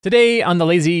Today on the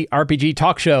Lazy RPG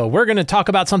Talk Show, we're going to talk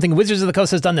about something Wizards of the Coast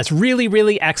has done that's really,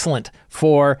 really excellent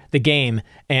for the game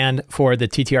and for the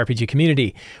TTRPG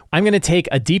community. I'm going to take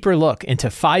a deeper look into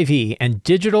 5e and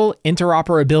digital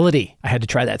interoperability. I had to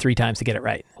try that 3 times to get it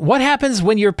right. What happens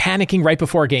when you're panicking right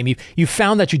before a game? You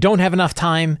found that you don't have enough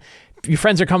time. Your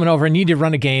friends are coming over and need to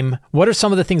run a game. What are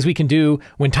some of the things we can do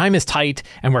when time is tight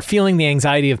and we're feeling the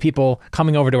anxiety of people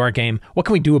coming over to our game? What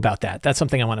can we do about that? That's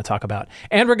something I want to talk about.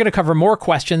 And we're going to cover more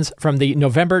questions from the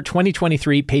November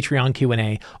 2023 Patreon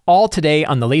Q&A, all today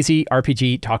on the Lazy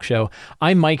RPG Talk Show.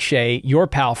 I'm Mike Shea, your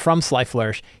pal from Sly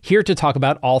Flourish, here to talk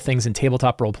about all things in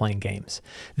tabletop role-playing games.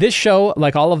 This show,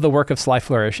 like all of the work of Sly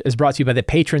Flourish, is brought to you by the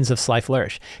patrons of Sly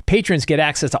Flourish. Patrons get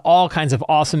access to all kinds of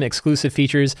awesome exclusive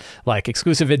features like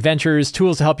exclusive adventures,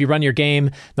 tools to help you run your game,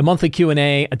 the monthly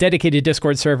Q&A, a dedicated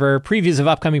Discord server, previews of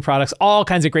upcoming products, all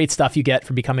kinds of great stuff you get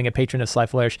for becoming a patron of Sly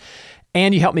Flourish.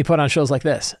 And you help me put on shows like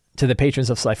this. To the patrons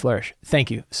of Sly Flourish, thank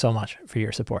you so much for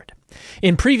your support.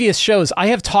 In previous shows, I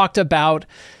have talked about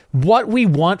what we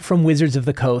want from Wizards of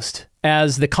the Coast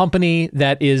as the company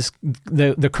that is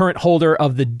the current holder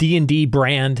of the D&D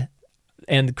brand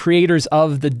and creators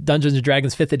of the Dungeons &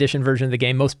 Dragons 5th edition version of the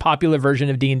game, most popular version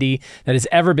of D&D that has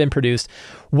ever been produced.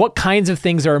 What kinds of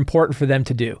things are important for them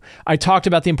to do? I talked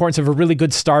about the importance of a really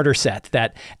good starter set,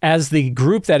 that as the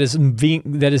group that is in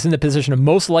the position of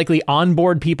most likely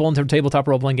onboard people into tabletop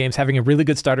role-playing games, having a really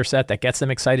good starter set that gets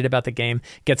them excited about the game,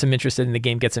 gets them interested in the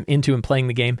game, gets them into and playing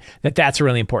the game, that's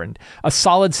really important. A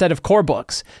solid set of core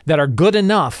books that are good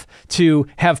enough to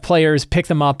have players pick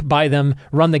them up, buy them,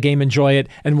 run the game, enjoy it,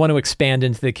 and want to expand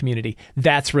into the community.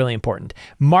 That's really important.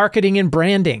 Marketing and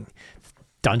branding.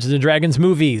 Dungeons & Dragons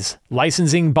movies,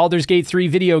 licensing Baldur's Gate 3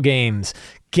 video games,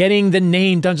 getting the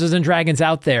name Dungeons & Dragons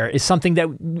out there is something that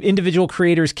individual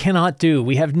creators cannot do.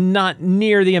 We have not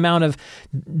near the amount of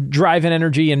drive and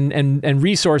energy and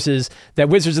resources that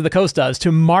Wizards of the Coast does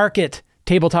to market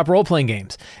tabletop role-playing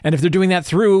games. And if they're doing that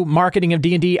through marketing of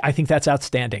D&D, I think that's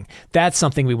outstanding. That's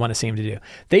something we want to see them to do.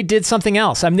 They did something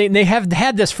else. I mean, they have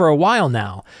had this for a while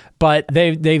now, but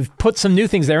they've put some new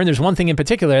things there. And there's one thing in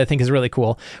particular I think is really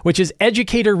cool, which is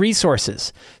educator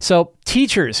resources. So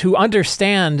teachers who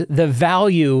understand the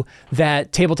value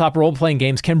that tabletop role-playing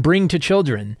games can bring to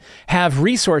children have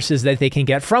resources that they can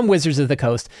get from Wizards of the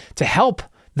Coast to help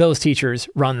those teachers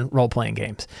run role-playing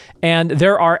games. And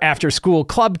there are after-school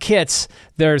club kits.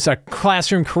 There's a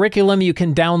classroom curriculum you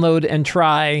can download and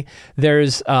try.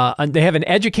 There's they have an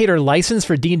educator license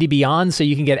for D&D Beyond, so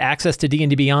you can get access to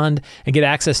D&D Beyond and get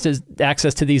access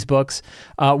to these books.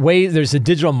 There's a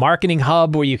digital marketing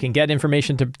hub where you can get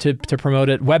information to promote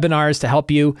it, webinars to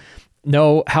help you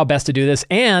know how best to do this.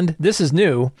 And this is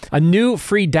new, a new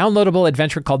free downloadable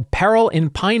adventure called Peril in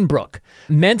Pinebrook,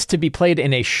 meant to be played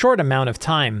in a short amount of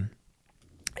time.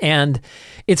 And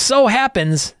it so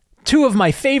happens 2 of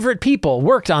my favorite people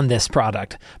worked on this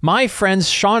product. My friends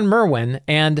Sean Merwin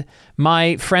and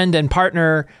my friend and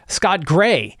partner Scott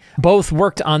Gray both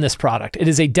worked on this product. It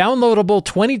is a downloadable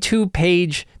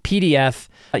 22-page PDF.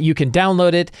 You can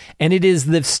download it, and it is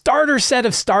the starter set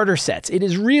of starter sets. It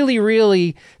is really,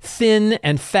 really thin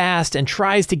and fast and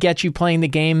tries to get you playing the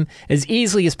game as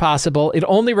easily as possible. It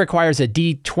only requires a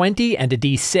D20 and a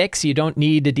D6. You don't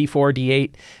need a D4,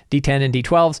 D8, D10, and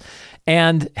D12s,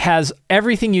 and has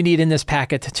everything you need in this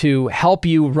packet to help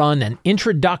you run an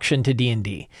introduction to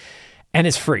D&D. And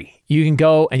it's free. You can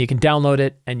go and you can download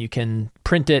it and you can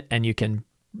print it and you can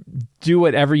do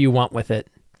whatever you want with it.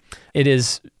 It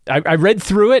is, I read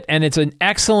through it, and it's an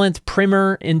excellent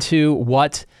primer into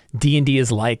what D&D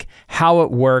is like, how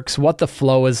it works, what the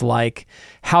flow is like,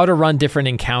 how to run different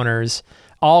encounters,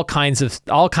 all kinds of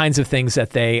things that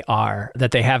they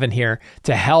have in here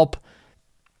to help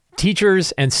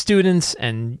teachers and students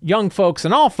and young folks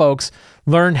and all folks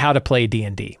learn how to play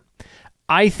D&D.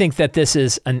 I think that this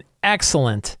is an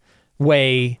excellent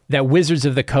way that Wizards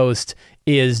of the Coast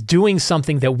is doing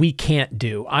something that we can't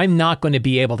do. I'm not going to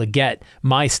be able to get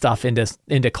my stuff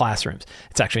into classrooms.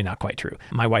 It's actually not quite true.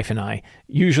 My wife and I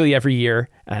usually every year,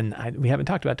 and we haven't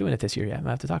talked about doing it this year yet. I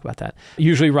have to talk about that.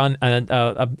 Usually run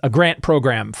a grant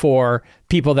program for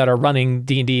people that are running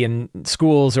D&D in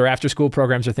schools or after school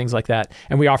programs or things like that.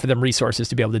 And we offer them resources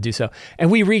to be able to do so.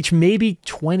 And we reach maybe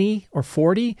 20 or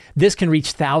 40. This can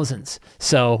reach thousands.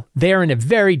 So they're in a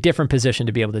very different position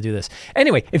to be able to do this.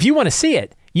 Anyway, if you want to see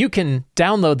it, you can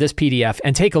download this PDF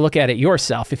and take a look at it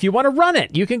yourself. If you want to run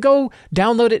it, you can go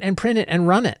download it and print it and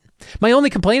run it. My only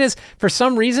complaint is, for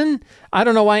some reason, I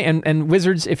don't know why, and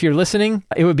Wizards, if you're listening,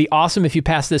 it would be awesome if you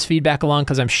pass this feedback along,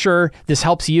 because I'm sure this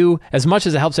helps you as much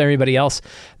as it helps everybody else.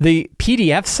 The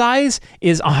PDF size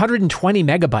is 120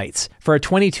 megabytes for a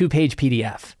 22-page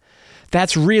PDF.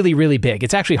 That's really, really big.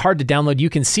 It's actually hard to download. You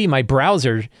can see my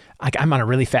browser. I'm on a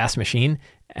really fast machine.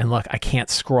 And look, I can't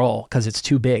scroll because it's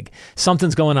too big.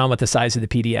 Something's going on with the size of the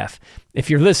PDF. If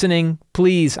you're listening,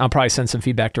 please, I'll probably send some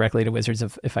feedback directly to Wizards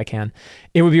if I can.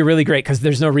 It would be really great because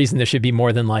there's no reason there should be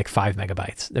more than like 5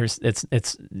 megabytes.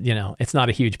 It's not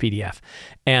a huge PDF.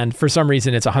 And for some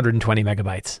reason, it's 120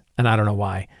 megabytes. And I don't know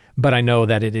why, but I know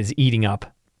that it is eating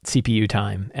up CPU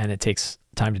time and it takes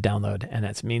time to download. And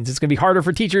that means it's going to be harder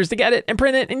for teachers to get it and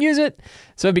print it and use it.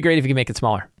 So it'd be great if you could make it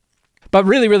smaller. But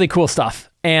really, really cool stuff.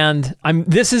 And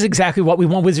this is exactly what we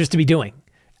want Wizards to be doing.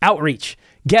 Outreach.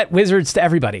 Get Wizards to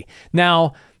everybody.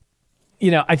 Now,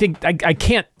 I think I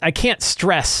can't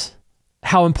stress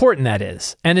how important that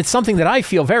is. And it's something that I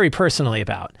feel very personally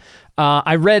about.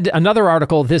 I read another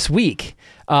article this week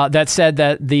that said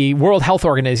that the World Health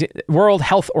Organization,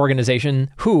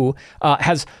 WHO,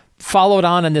 has followed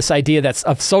on in this idea that's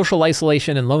of social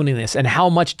isolation and loneliness and how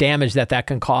much damage that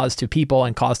can cause to people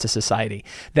and cause to society.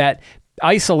 That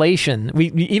isolation,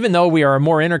 even though we are a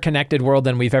more interconnected world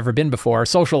than we've ever been before,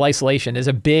 social isolation is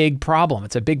a big problem.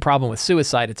 It's a big problem with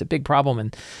suicide. It's a big problem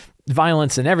in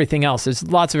violence and everything else. There's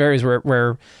lots of areas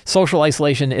where social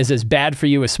isolation is as bad for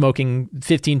you as smoking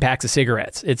 15 packs of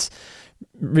cigarettes. It's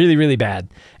really, really bad.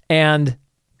 And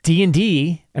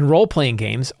D&D and role-playing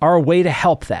games are a way to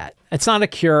help that. It's not a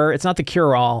cure. It's not the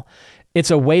cure-all. It's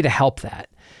a way to help that.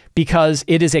 Because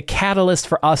it is a catalyst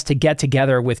for us to get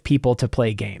together with people to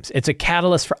play games. It's a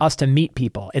catalyst for us to meet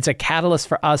people. It's a catalyst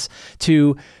for us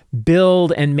to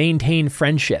build and maintain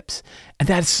friendships. And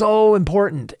that's so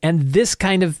important. And this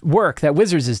kind of work that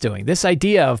Wizards is doing, this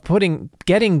idea of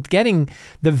getting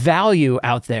the value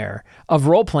out there of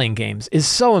role-playing games is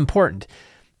so important.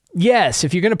 Yes,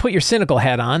 if you're going to put your cynical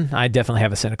hat on, I definitely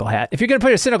have a cynical hat. If you're going to put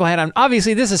your cynical hat on,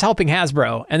 obviously this is helping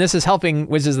Hasbro and this is helping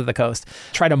Wizards of the Coast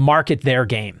try to market their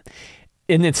game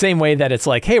in the same way that it's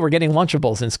like, hey, we're getting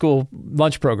Lunchables in school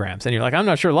lunch programs. And you're like, I'm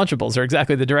not sure Lunchables are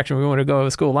exactly the direction we want to go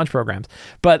with school lunch programs.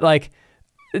 But like,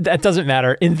 that doesn't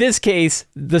matter. In this case,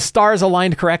 the stars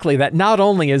aligned correctly that not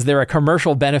only is there a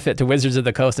commercial benefit to Wizards of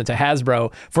the Coast and to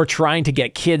Hasbro for trying to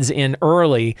get kids in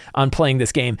early on playing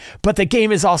this game, but the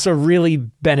game is also really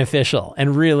beneficial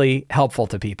and really helpful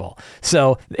to people.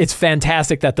 So it's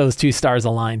fantastic that those two stars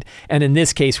aligned. And in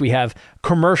this case, we have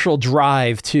commercial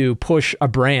drive to push a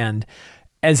brand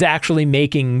as actually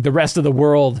making the rest of the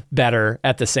world better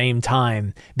at the same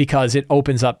time, because it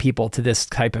opens up people to this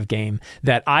type of game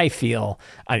that I feel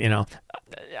and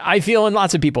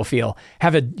lots of people feel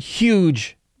have a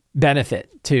huge benefit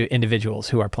to individuals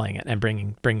who are playing it and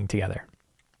bringing together.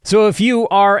 So if you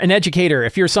are an educator,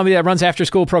 if you're somebody that runs after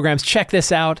school programs, check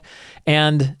this out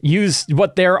and use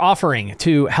what they're offering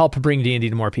to help bring D&D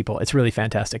to more people. It's really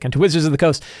fantastic. And to Wizards of the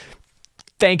Coast,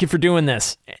 thank you for doing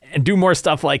this and do more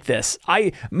stuff like this.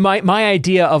 My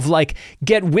idea of like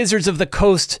get Wizards of the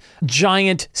Coast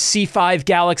giant C5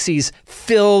 galaxies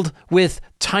filled with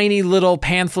tiny little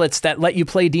pamphlets that let you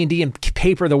play D&D and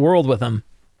paper the world with them.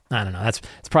 I don't know. It's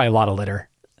probably a lot of litter.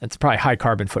 It's probably high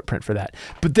carbon footprint for that.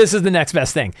 But this is the next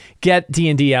best thing. Get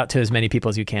D&D out to as many people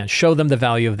as you can. Show them the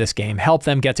value of this game. Help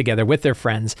them get together with their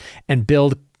friends and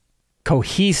build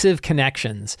cohesive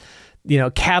connections.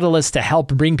 Catalysts to help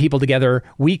bring people together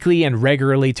weekly and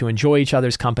regularly to enjoy each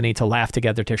other's company, to laugh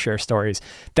together, to share stories.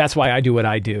 That's why I do what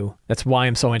I do. That's why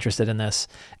I'm so interested in this.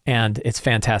 And it's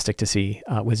fantastic to see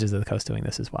Wizards of the Coast doing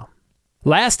this as well.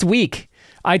 Last week,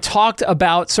 I talked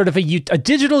about sort of a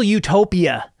digital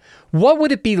utopia. What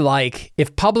would it be like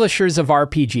if publishers of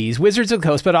RPGs, Wizards of the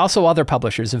Coast, but also other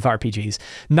publishers of RPGs,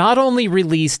 not only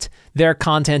released their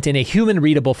content in a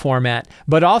human-readable format,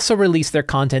 but also released their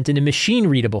content in a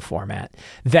machine-readable format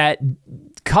that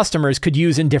customers could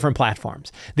use in different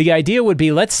platforms? The idea would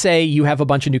be, let's say you have a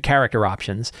bunch of new character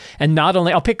options, and not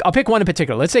only, I'll pick one in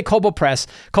particular. Let's say Kobold Press.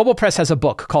 Kobold Press has a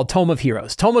book called Tome of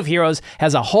Heroes. Tome of Heroes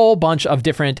has a whole bunch of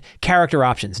different character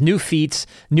options, new feats,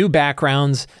 new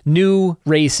backgrounds, new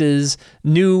races,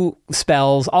 new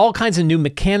spells, all kinds of new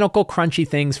mechanical, crunchy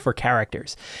things for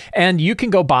characters. And you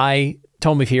can go buy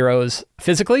Tome of Heroes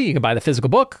physically. You can buy the physical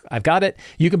book. I've got it.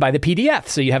 You can buy the PDF.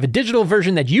 So you have a digital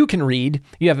version that you can read.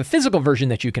 You have a physical version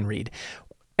that you can read.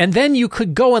 And then you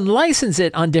could go and license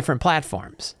it on different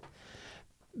platforms.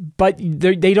 But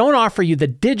they don't offer you the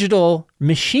digital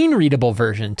machine-readable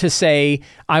version to say,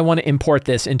 I want to import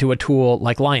this into a tool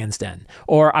like Lion's Den,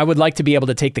 or I would like to be able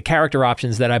to take the character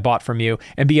options that I bought from you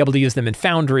and be able to use them in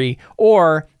Foundry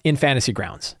or in Fantasy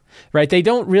Grounds, right? They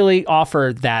don't really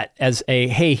offer that as a,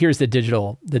 hey, here's the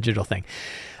digital thing.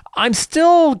 I'm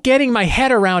still getting my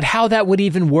head around how that would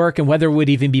even work and whether it would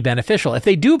even be beneficial. If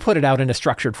they do put it out in a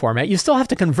structured format, you still have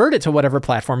to convert it to whatever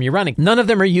platform you're running. None of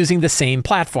them are using the same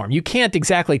platform. You can't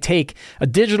exactly take a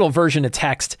digital version of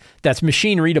text that's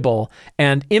machine readable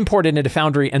and import it into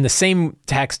Foundry and the same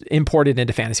text imported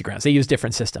into Fantasy Grounds. They use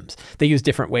different systems. They use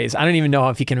different ways. I don't even know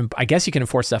if you can, I guess you can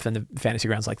enforce stuff in the Fantasy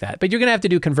Grounds like that, but you're going to have to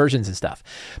do conversions and stuff.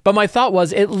 But my thought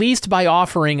was, at least by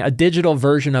offering a digital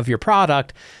version of your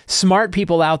product, smart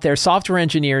people out there, software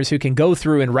engineers who can go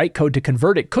through and write code to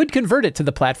convert it, could convert it to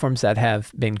the platforms that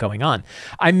have been going on.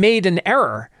 I made an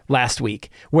error last week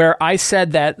where I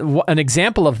said that an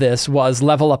example of this was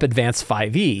Level Up Advanced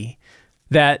 5e.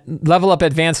 That Level Up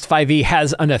Advanced 5e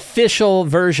has an official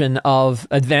version of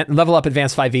Level Up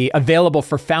Advanced 5e available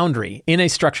for Foundry in a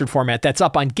structured format that's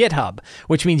up on GitHub,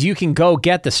 which means you can go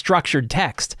get the structured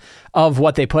text of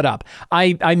what they put up.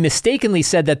 I mistakenly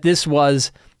said that this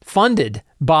was funded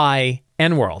by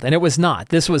N-World, and it was not.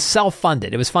 This was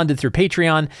self-funded. It was funded through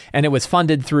Patreon, and it was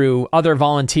funded through other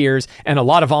volunteers, and a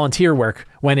lot of volunteer work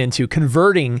went into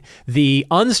converting the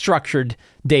unstructured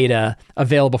data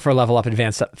available for Level Up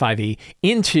Advanced 5e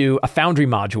into a Foundry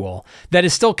module that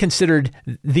is still considered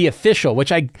the official,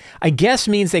 which I guess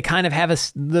means they kind of have a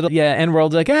little,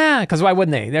 N-World's like, because why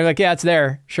wouldn't they? They're like, yeah, it's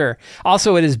there, sure.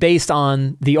 Also, it is based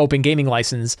on the open gaming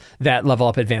license that Level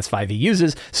Up Advanced 5e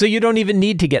uses, so you don't even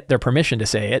need to get their permission to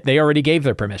say it. They already gave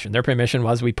their permission. Their permission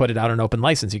was, we put it out on open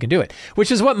license, you can do it,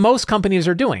 which is what most companies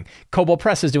are doing. Kobold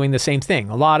Press is doing the same thing.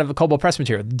 A lot of Kobold Press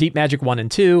material, Deep Magic 1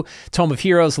 and 2, Tome of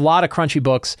Heroes, a lot of Crunchy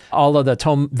books, all of the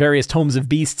various tomes of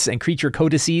beasts and creature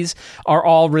codices are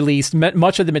all released.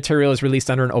 Much of the material is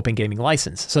released under an open gaming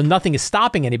license. So nothing is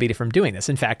stopping anybody from doing this.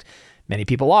 In fact, many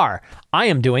people are. I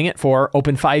am doing it for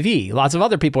Open 5e. Lots of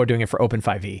other people are doing it for Open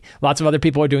 5e. Lots of other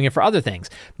people are doing it for other things.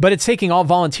 But it's taking all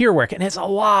volunteer work, and it's a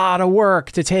lot of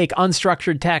work to take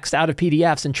unstructured text out of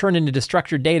PDFs and turn it into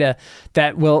structured data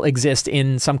that will exist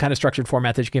in some kind of structured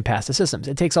format that you can pass to systems.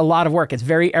 It takes a lot of work. It's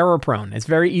very error prone. It's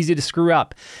very easy to screw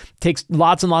up. It takes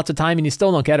lots and lots of time, and you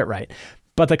still don't get it right.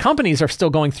 But the companies are still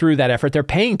going through that effort. They're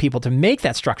paying people to make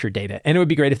that structured data. And it would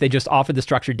be great if they just offered the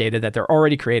structured data that they're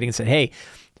already creating and said, hey,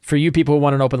 for you people who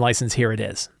want an open license, here it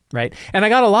is, right? And I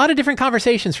got a lot of different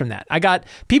conversations from that. I got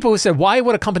people who said, why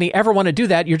would a company ever want to do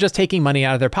that? You're just taking money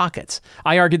out of their pockets.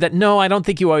 I argued that, no, I don't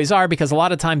think you always are, because a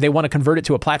lot of time they want to convert it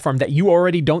to a platform that you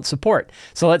already don't support.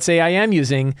 So let's say I am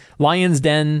using Lion's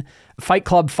Den Fight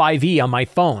Club 5e on my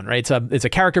phone, right? It's a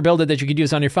character builder that you could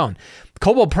use on your phone.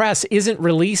 Kobold Press isn't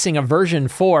releasing a version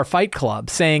for Fight Club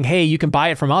saying, hey, you can buy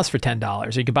it from us for $10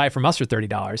 or you can buy it from us for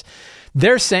 $30.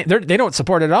 They're saying they don't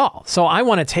support it at all. So I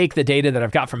want to take the data that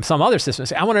I've got from some other system and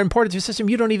say, I want to import it to a system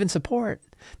you don't even support.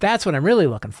 That's what I'm really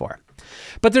looking for.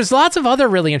 But there's lots of other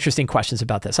really interesting questions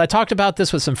about this. I talked about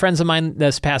this with some friends of mine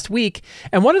this past week.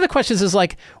 And one of the questions is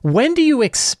like, when do you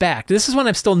expect, this is when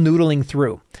I'm still noodling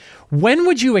through, when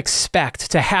would you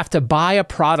expect to have to buy a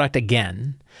product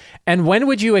again? And when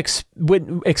would you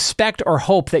expect or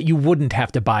hope that you wouldn't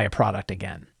have to buy a product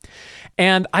again?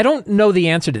 And I don't know the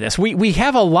answer to this. We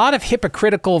have a lot of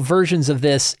hypocritical versions of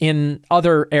this in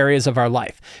other areas of our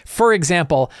life. For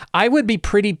example, I would be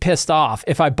pretty pissed off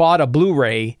if I bought a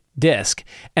Blu-ray disc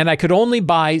and I could only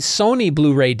buy Sony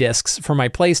Blu-ray discs for my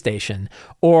PlayStation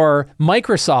or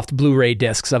Microsoft Blu-ray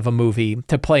discs of a movie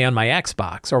to play on my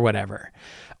Xbox or whatever.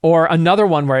 Or another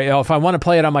one where, if I want to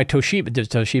play it on my Toshiba, does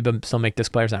Toshiba still make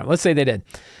disc players on it? Let's say they did.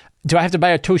 Do I have to buy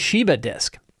a Toshiba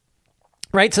disc?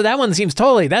 Right? So that one seems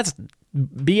that's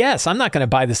BS. I'm not going to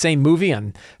buy the same movie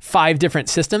on 5 different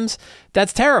systems.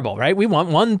 That's terrible, right? We want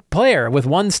one player with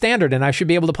one standard, and I should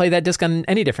be able to play that disc on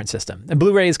any different system. And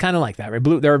Blu-ray is kind of like that, right?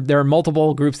 There are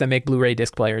multiple groups that make Blu-ray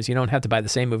disc players. You don't have to buy the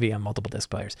same movie on multiple disc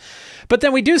players. But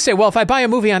then we do say, well, if I buy a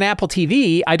movie on Apple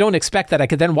TV, I don't expect that I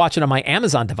could then watch it on my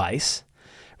Amazon device,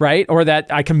 right? Or that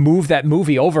I can move that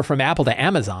movie over from Apple to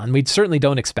Amazon. We certainly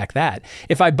don't expect that.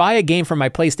 If I buy a game from my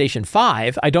PlayStation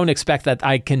 5, I don't expect that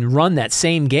I can run that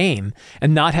same game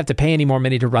and not have to pay any more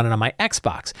money to run it on my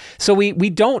Xbox. So we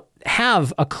don't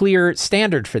have a clear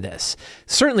standard for this.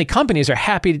 Certainly companies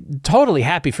are totally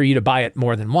happy for you to buy it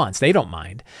more than once. They don't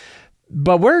mind.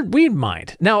 But we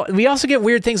mind. Now, we also get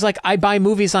weird things like I buy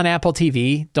movies on Apple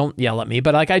TV. Don't yell at me,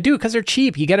 but like I do because they're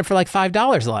cheap. You get it for like $5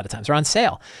 a lot of times. They're on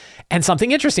sale. And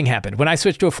something interesting happened. When I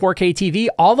switched to a 4K TV,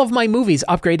 all of my movies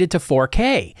upgraded to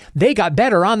 4K. They got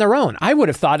better on their own. I would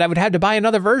have thought I would have to buy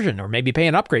another version or maybe pay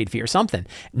an upgrade fee or something.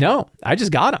 No, I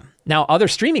just got them. Now, other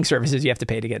streaming services you have to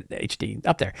pay to get HD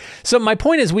up there. So my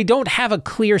point is we don't have a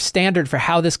clear standard for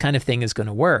how this kind of thing is going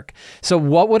to work. So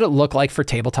what would it look like for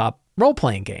tabletop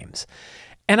role-playing games?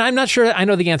 And I'm not sure I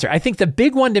know the answer. I think the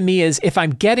big one to me is if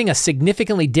I'm getting a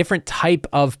significantly different type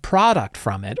of product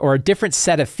from it or a different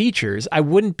set of features, I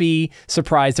wouldn't be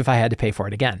surprised if I had to pay for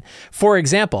it again. For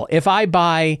example, if I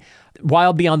buy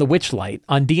Wild Beyond the Witchlight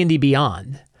on D&D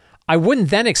Beyond, I wouldn't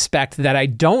then expect that I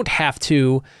don't have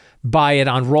to buy it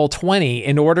on Roll20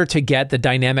 in order to get the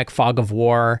dynamic fog of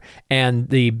war and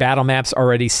the battle maps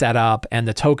already set up and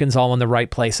the tokens all in the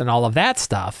right place and all of that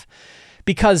stuff,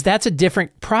 because that's a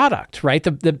different product, right?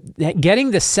 The getting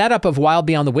the setup of Wild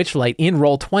Beyond the Witchlight in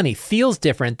Roll20 feels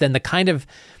different than the kind of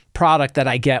product that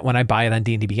I get when I buy it on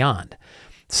D&D Beyond.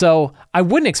 So I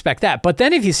wouldn't expect that. But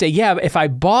then if you say, yeah, if I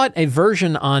bought a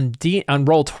version on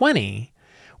Roll20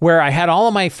 where I had all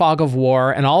of my fog of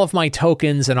war and all of my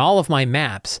tokens and all of my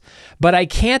maps, but I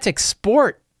can't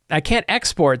export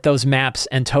those maps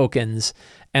and tokens,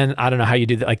 and I don't know how you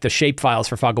do that, like the shape files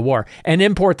for Fog of War, and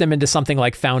import them into something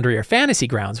like Foundry or Fantasy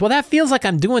Grounds. Well, that feels like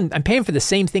I'm paying for the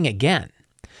same thing again.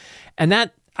 And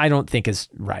that I don't think is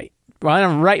right. Well, I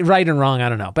don't right and wrong, I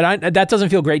don't know. But that doesn't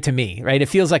feel great to me, right? It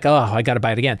feels like, oh, I got to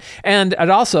buy it again. And it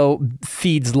also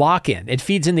feeds lock-in. It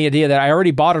feeds in the idea that I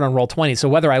already bought it on Roll20, so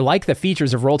whether I like the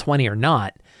features of Roll20 or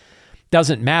not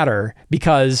doesn't matter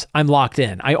because I'm locked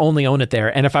in. I only own it there.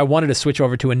 And if I wanted to switch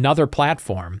over to another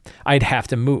platform, I'd have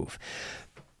to move.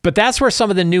 But that's where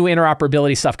some of the new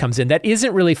interoperability stuff comes in that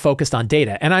isn't really focused on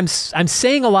data. And I'm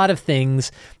saying a lot of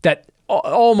things that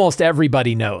almost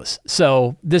everybody knows.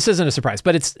 So this isn't a surprise,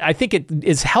 but I think it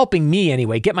is helping me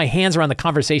anyway, get my hands around the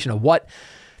conversation of what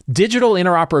digital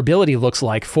interoperability looks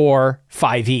like for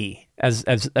 5e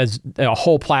as a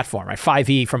whole platform, right?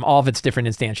 5e from all of its different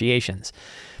instantiations.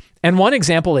 And one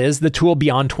example is the tool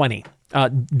Beyond 20.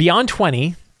 Beyond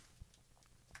 20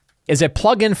 is a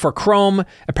plugin for Chrome.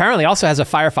 Apparently also has a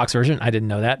Firefox version. I didn't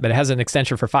know that, but it has an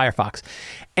extension for Firefox.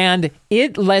 And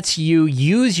it lets you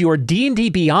use your D&D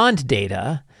Beyond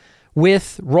data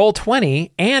with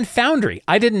Roll20 and Foundry.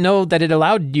 I didn't know that it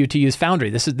allowed you to use Foundry.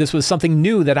 This was something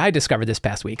new that I discovered this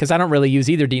past week because I don't really use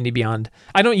either D&D Beyond.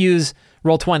 I don't use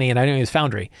Roll20 and I don't use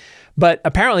Foundry. But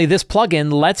apparently this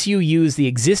plugin lets you use the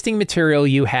existing material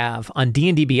you have on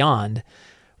D&D Beyond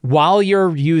while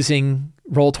you're using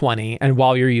Roll20 and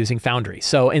while you're using Foundry.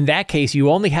 So in that case, you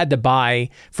only had to buy,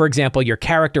 for example, your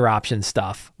character option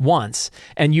stuff once,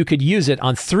 and you could use it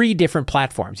on 3 different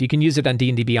platforms. You can use it on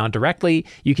D&D Beyond directly.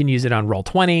 You can use it on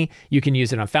Roll20. You can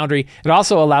use it on Foundry. It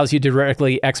also allows you to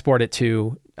directly export it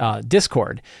to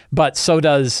Discord, but so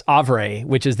does Avray,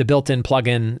 which is the built-in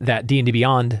plugin that D&D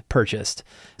Beyond purchased.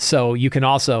 So you can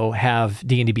also have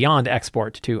D&D Beyond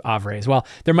export to Avray as well.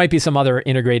 There might be some other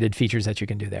integrated features that you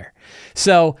can do there.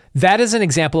 So that is an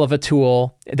example of a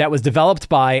tool that was developed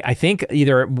by, I think,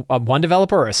 either one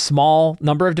developer or a small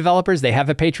number of developers. They have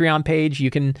a Patreon page.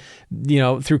 You can,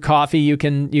 through Coffee, you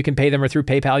can pay them, or through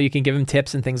PayPal, you can give them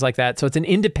tips and things like that. So it's an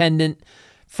independent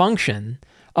function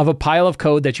of a pile of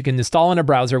code that you can install in a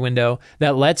browser window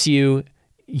that lets you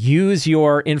use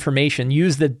your information,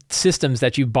 use the systems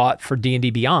that you bought for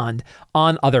D&D Beyond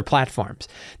on other platforms.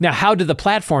 Now, how do the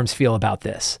platforms feel about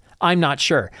this? I'm not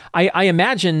sure. I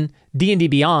imagine D&D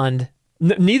Beyond,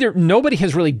 nobody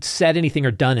has really said anything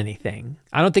or done anything.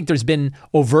 I don't think there's been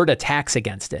overt attacks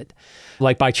against it,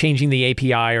 like by changing the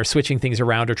API or switching things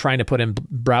around or trying to put in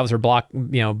browser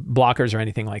blockers or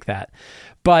anything like that.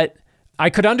 But I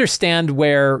could understand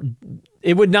where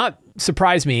it would not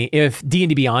surprise me if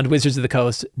D&D Beyond, Wizards of the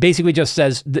Coast, basically just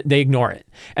says they ignore it.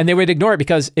 And they would ignore it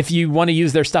because if you want to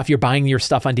use their stuff, you're buying your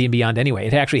stuff on D&D Beyond anyway.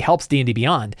 It actually helps D&D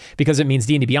Beyond because it means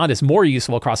D&D Beyond is more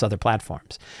useful across other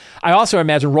platforms. I also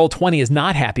imagine Roll20 is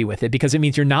not happy with it because it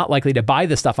means you're not likely to buy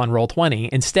the stuff on Roll20.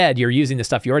 Instead, you're using the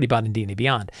stuff you already bought in D&D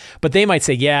Beyond. But they might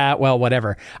say, yeah, well,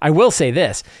 whatever. I will say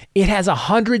this. It has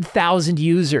 100,000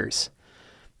 users.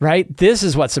 Right? This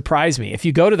is what surprised me. If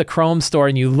you go to the Chrome store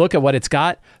and you look at what it's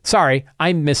got, sorry,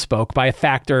 I misspoke by a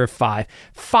factor of 5.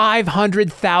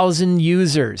 500,000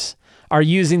 users are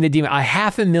using the daemon.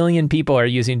 500,000 people are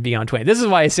using Beyond 20. This is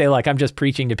why I say, I'm just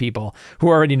preaching to people who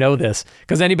already know this,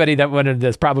 because anybody that went into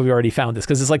this probably already found this,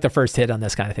 because it's like the first hit on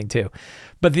this kind of thing too.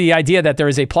 But the idea that there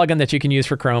is a plugin that you can use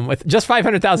for Chrome with just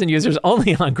 500,000 users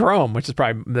only on Chrome, which is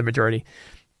probably the majority,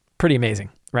 pretty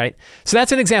amazing. Right? So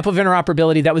that's an example of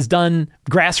interoperability that was done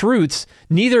grassroots.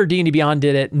 Neither D&D Beyond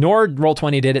did it, nor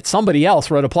Roll20 did it. Somebody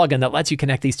else wrote a plugin that lets you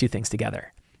connect these two things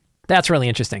together. That's really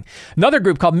interesting. Another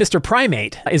group called Mr.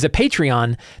 Primate is a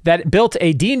Patreon that built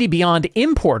a D&D Beyond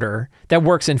importer that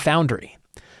works in Foundry.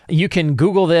 You can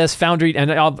Google this, Foundry,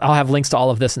 and I'll have links to all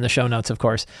of this in the show notes, of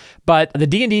course. But the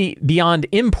D&D Beyond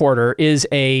Importer is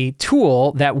a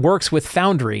tool that works with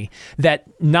Foundry that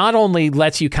not only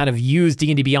lets you kind of use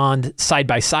D&D Beyond side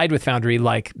by side with Foundry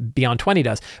like Beyond 20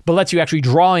 does, but lets you actually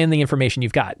draw in the information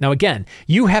you've got. Now, again,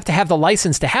 you have to have the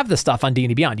license to have the stuff on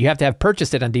D&D Beyond. You have to have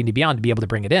purchased it on D&D Beyond to be able to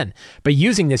bring it in. But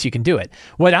using this, you can do it.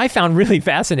 What I found really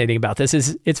fascinating about this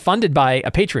is it's funded by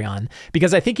a Patreon,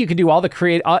 because I think you can do all the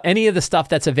any of the stuff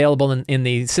that's available in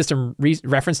the system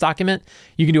reference document,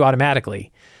 you can do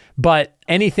automatically. But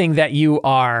anything that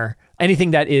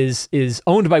is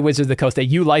owned by Wizards of the Coast that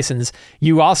you license,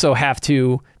 you also have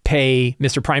to pay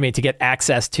Mr. Primate to get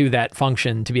access to that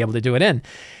function to be able to do it in.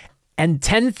 And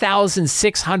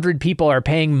 10,600 people are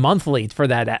paying monthly for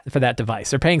that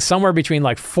device. They're paying somewhere between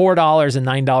like $4 and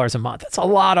 $9 a month. That's a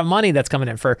lot of money that's coming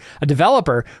in for a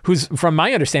developer who's, from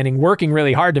my understanding, working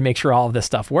really hard to make sure all of this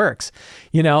stuff works.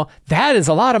 That is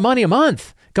a lot of money a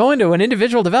month going to an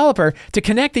individual developer to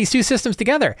connect these two systems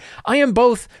together. I am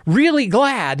both really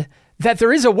glad that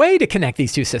there is a way to connect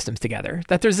these two systems together,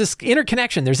 that there's this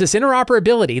interconnection, there's this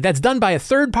interoperability that's done by a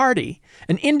third party,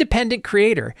 an independent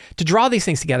creator, to draw these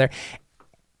things together.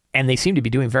 And they seem to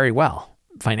be doing very well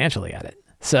financially at it.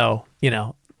 So,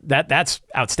 that's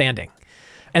outstanding.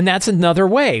 And that's another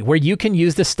way where you can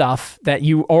use the stuff that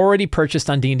you already purchased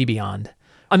on D&D Beyond.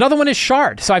 Another one is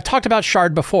Shard. So I've talked about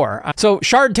Shard before. So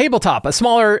Shard Tabletop, a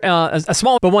small,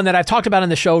 but one that I've talked about on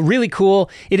the show, really cool.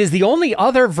 It is the only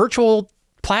other virtual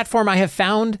platform I have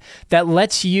found that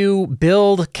lets you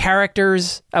build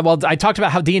characters. I talked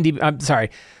about how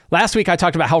last week I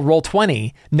talked about how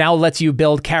Roll20 now lets you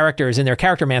build characters in their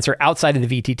Charactermancer outside of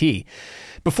the VTT.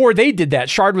 Before they did that,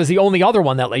 Shard was the only other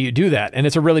one that let you do that, and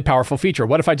it's a really powerful feature.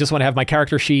 What if I just want to have my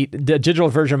character sheet, the digital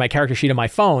version of my character sheet on my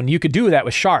phone? You could do that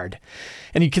with Shard.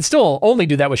 And you can still only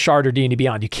do that with Shard or D&D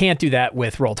Beyond. You can't do that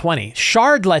with Roll20.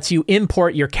 Shard lets you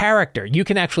import your character. You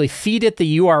can actually feed it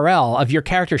the URL of your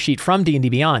character sheet from D&D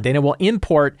Beyond, and it will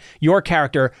import your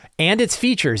character and its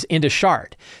features into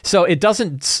Shard. So it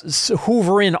doesn't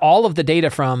hoover in all of the data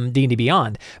from D&D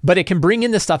Beyond, but it can bring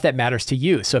in the stuff that matters to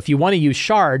you. So if you want to use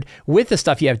Shard with the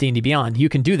stuff you have D&D Beyond, you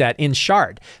can do that in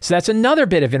Shard. So that's another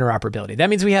bit of interoperability. That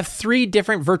means we have 3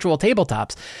 different virtual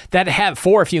tabletops that have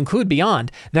 4, if you include Beyond,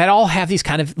 that all have these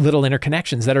kind of little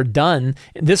interconnections that are done.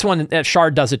 This one,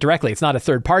 Shard does it directly. It's not a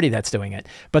third party that's doing it,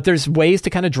 but there's ways to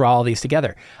kind of draw all these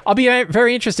together. I'll be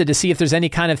very interested to see if there's any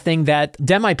kind of thing that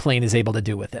Demiplane is able to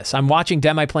do with this. I'm watching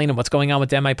Demiplane and what's going on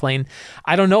with Demiplane.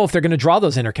 I don't know if they're going to draw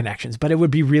those interconnections, but it would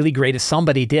be really great if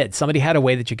somebody had a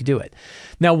way that you could do it.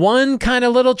 Now, one kind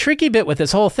of little tricky bit with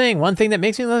this whole thing, one thing that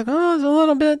makes me like, oh, it's a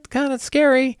little bit kind of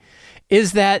scary,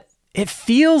 is that it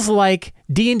feels like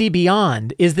D&D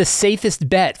Beyond is the safest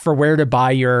bet for where to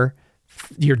buy your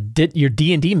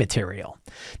D&D material.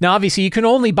 Now, obviously, you can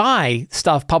only buy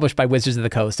stuff published by Wizards of the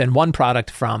Coast and one product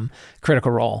from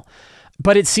Critical Role.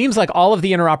 But it seems like all of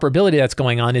the interoperability that's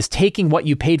going on is taking what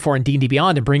you paid for in D&D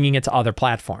Beyond and bringing it to other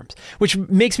platforms, which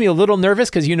makes me a little nervous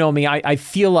because you know me, I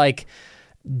feel like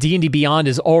D&D Beyond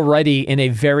is already in a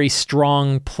very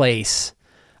strong place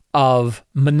of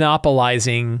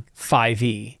monopolizing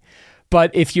 5e.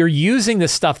 But if you're using the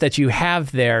stuff that you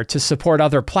have there to support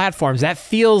other platforms, that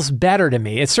feels better to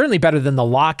me. It's certainly better than the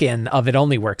lock-in of it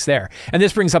only works there. And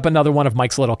this brings up another one of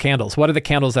Mike's little candles. What are the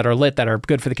candles that are lit that are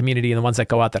good for the community and the ones that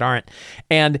go out that aren't?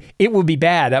 And it would be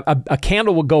bad. A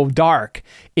candle would go dark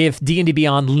if D&D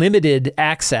Beyond limited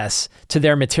access to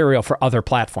their material for other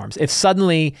platforms. If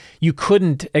suddenly you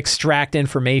couldn't extract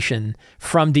information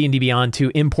from D&D Beyond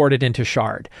to import it into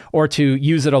Shard, or to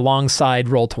use it alongside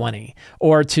Roll20,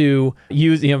 or to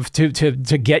use,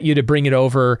 to get you to bring it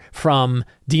over from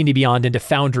D&D Beyond into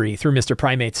Foundry through Mr.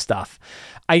 Primate's stuff,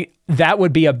 that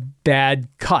would be a bad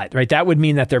cut, right? That would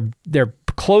mean that they're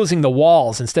closing the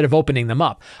walls instead of opening them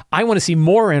up. I want to see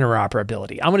more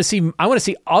interoperability. I want to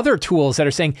see other tools that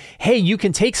are saying, hey, you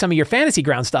can take some of your Fantasy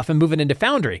Ground stuff and move it into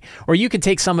Foundry, or you can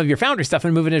take some of your Foundry stuff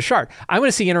and move it into Shard. I want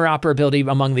to see interoperability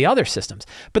among the other systems.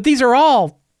 But these are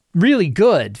all really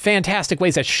good, fantastic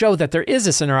ways that show that there is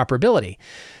this interoperability.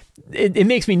 It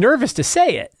makes me nervous to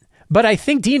say it, but I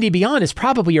think D&D Beyond is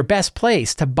probably your best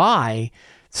place to buy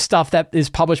stuff that is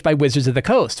published by Wizards of the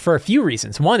Coast for a few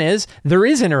reasons. One is there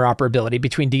is interoperability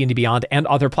between D&D Beyond and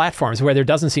other platforms where there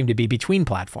doesn't seem to be between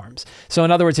platforms. So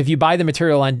in other words, if you buy the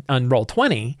material on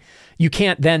Roll20, you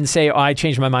can't then say, oh, I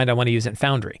changed my mind, I want to use it in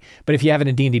Foundry. But if you have it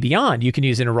in D&D Beyond, you can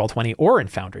use it in Roll20 or in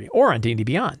Foundry or on D&D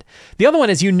Beyond. The other one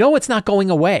is, it's not going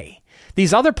away.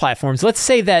 These other platforms, let's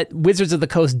say that Wizards of the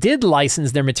Coast did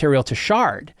license their material to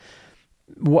Shard.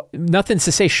 nothing's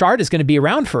to say Shard is going to be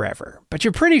around forever, but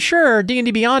you're pretty sure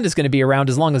D&D Beyond is going to be around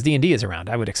as long as D&D is around,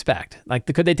 I would expect. Like,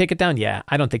 could they take it down? Yeah,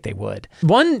 I don't think they would.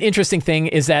 One interesting thing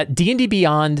is that D&D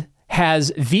Beyond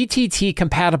has VTT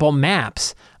compatible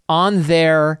maps on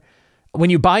their... When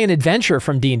you buy an adventure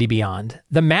from D&D Beyond,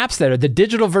 the maps the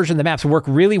digital version of the maps work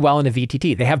really well in a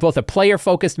VTT. They have both a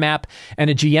player-focused map and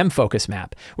a GM-focused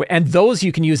map. And those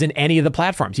you can use in any of the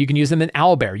platforms. You can use them in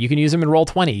Owlbear. You can use them in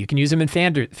Roll20. You can use them in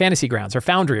Fantasy Grounds or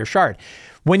Foundry or Shard.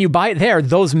 When you buy it there,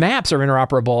 those maps are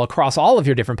interoperable across all of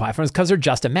your different platforms because they're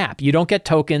just a map. You don't get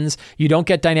tokens. You don't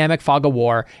get dynamic fog of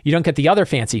war. You don't get the other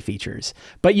fancy features,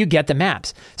 but you get the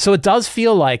maps. So it does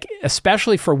feel like,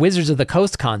 especially for Wizards of the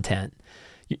Coast content,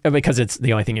 because it's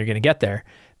the only thing you're going to get there,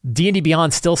 D&D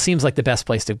Beyond still seems like the best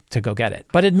place to go get it.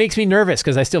 But it makes me nervous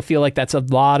because I still feel like that's a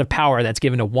lot of power that's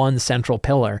given to one central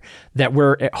pillar that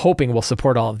we're hoping will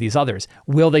support all of these others.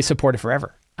 Will they support it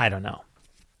forever? I don't know.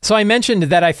 So I mentioned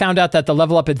that I found out that the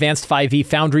Level Up Advanced 5e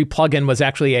Foundry plugin was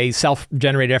actually a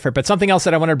self-generated effort, but something else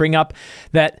that I want to bring up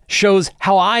that shows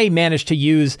how I managed to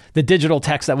use the digital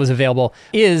text that was available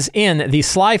is in the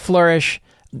Sly Flourish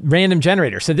random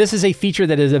generator. So this is a feature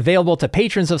that is available to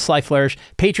patrons of Sly Flourish.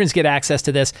 Patrons get access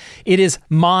to this. It is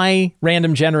my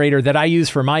random generator that I use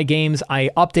for my games. I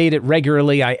update it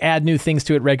regularly. I add new things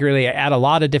to it regularly. I add a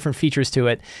lot of different features to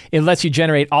it. It lets you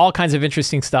generate all kinds of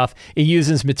interesting stuff. It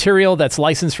uses material that's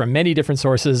licensed from many different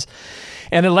sources.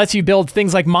 And it lets you build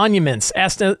things like monuments,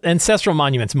 ancestral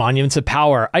monuments, monuments of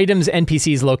power, items,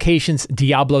 NPCs, locations,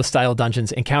 Diablo-style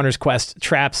dungeons, encounters, quests,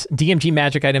 traps, DMG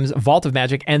magic items, Vault of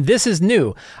Magic. And this is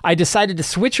new. I decided to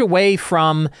switch away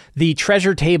from the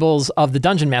treasure tables of the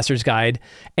Dungeon Master's Guide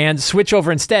and switch over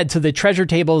instead to the treasure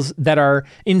tables that are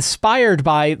inspired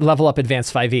by Level Up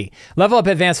Advanced 5e. Level Up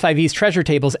Advanced 5e's treasure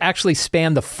tables actually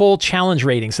span the full challenge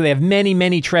rating. So they have many,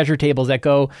 many treasure tables that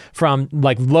go from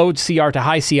like low CR to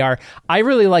high CR. I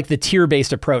really like the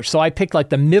tier-based approach. So I picked like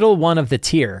the middle one of the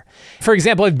tier. For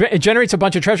example, it generates a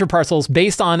bunch of treasure parcels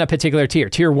based on a particular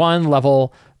tier. Tier 1,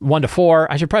 level 1 to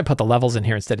 4. I should probably put the levels in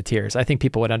here instead of tiers. I think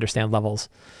people would understand levels,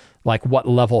 like what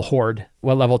level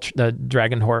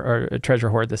dragon hoard or treasure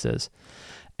hoard this is.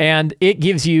 And it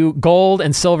gives you gold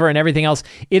and silver and everything else.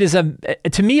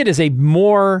 To me, it is a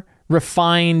more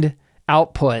refined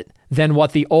output than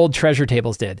what the old treasure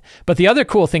tables did. But the other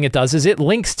cool thing it does is it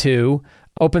links to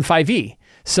Open5e.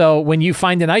 So when you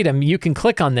find an item, you can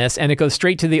click on this and it goes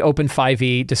straight to the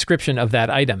Open5e description of that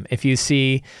item. If you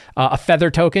see a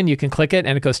feather token, you can click it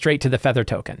and it goes straight to the feather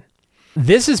token.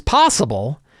 This is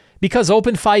possible because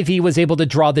Open5e was able to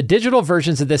draw the digital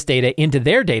versions of this data into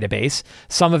their database.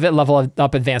 Some of it Level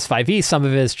Up Advanced 5e, some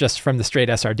of it is just from the straight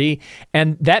SRD.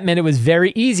 And that meant it was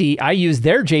very easy. I used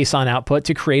their JSON output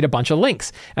to create a bunch of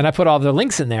links. And I put all the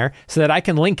links in there so that I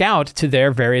can link out to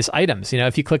their various items. You know,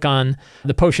 if you click on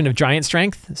the Potion of Giant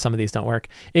Strength, some of these don't work,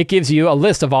 it gives you a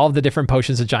list of all of the different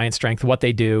potions of giant strength, what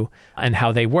they do, and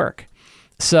how they work.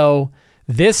 So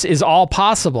this is all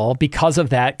possible because of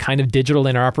that kind of digital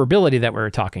interoperability that we were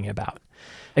talking about.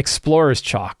 Explorer's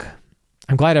Chalk.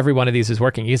 I'm glad every one of these is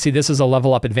working. You can see this is a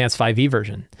Level Up Advanced 5e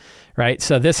version, right?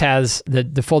 So this has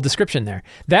the full description there.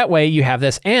 That way you have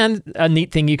this. And a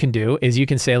neat thing you can do is you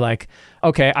can say like,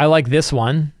 okay, I like this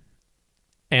one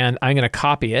and I'm going to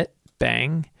copy it.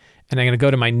 Bang. And I'm going to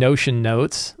go to my Notion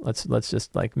notes. Let's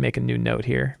just like make a new note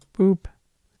here. Boop.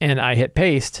 And I hit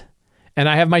paste. And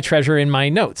I have my treasure in my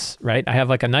notes, right? I have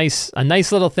like a nice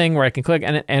little thing where I can click,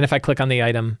 and if I click on the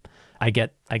item, I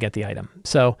get the item.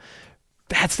 So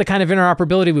that's the kind of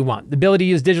interoperability we want. The ability to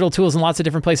use digital tools in lots of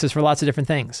different places for lots of different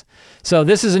things. So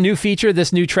this is a new feature,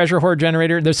 this new treasure hoard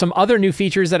generator. There's some other new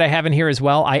features that I have in here as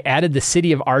well. I added the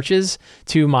City of Arches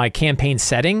to my campaign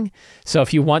setting. So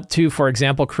if you want to, for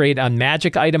example, create a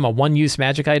magic item, a one-use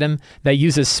magic item that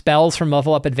uses spells from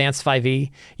Level Up Advanced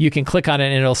 5e, you can click on it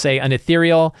and it'll say an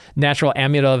ethereal natural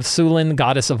amulet of Sulin,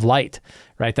 goddess of light.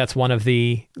 Right, that's one of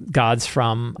the gods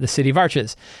from the City of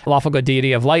Arches. Lawful good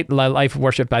deity of light, life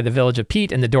worshipped by the village of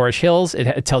Pete in the Dorish Hills.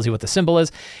 It tells you what the symbol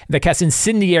is. That casts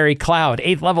Incendiary Cloud,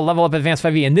 8th level, Level Up Advanced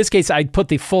 5e. In this case, I put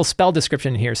the full spell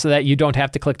description here so that you don't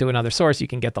have to click to another source. You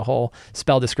can get the whole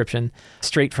spell description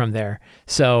straight from there.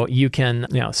 So you can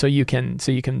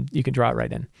draw it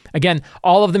right in. Again,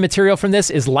 all of the material from this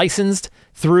is licensed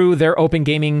through their open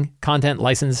gaming content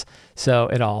license. So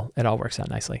it all works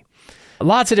out nicely.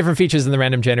 Lots of different features in the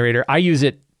random generator. I use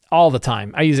it all the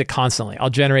time. I use it constantly. I'll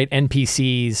generate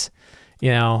NPCs,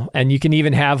 and you can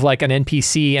even have like an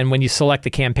NPC. And when you select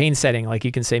the campaign setting, like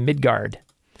you can say Midgard,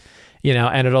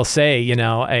 and it'll say,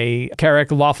 a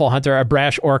Carrick lawful hunter, a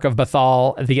brash orc of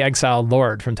Bethal, the exiled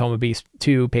lord from Tome of Beasts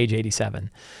 2, page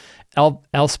 87.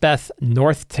 Elspeth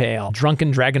Northtail,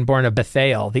 Drunken Dragonborn of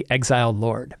Bethael, the Exiled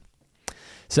Lord.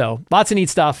 So lots of neat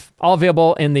stuff, all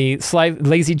available in the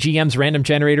Lazy GM's random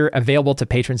generator, available to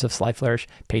patrons of Sly Flourish.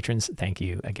 Patrons, thank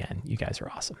you again. You guys are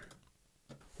awesome.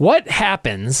 What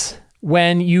happens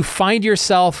when you find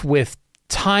yourself with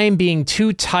time being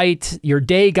too tight, your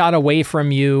day got away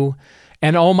from you,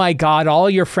 and oh my God, all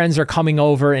your friends are coming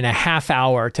over in a half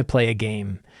hour to play a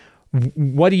game?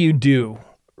 What do you do?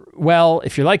 Well,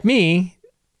 if you're like me,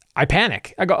 I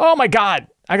panic. I go, oh my God,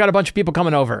 I got a bunch of people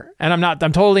coming over and I'm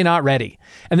totally not ready.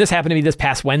 And this happened to me this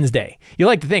past Wednesday. You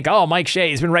like to think, oh, Mike Shea,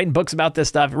 he's been writing books about this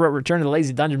stuff. Return to the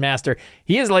Lazy Dungeon Master.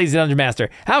 He is a Lazy Dungeon Master.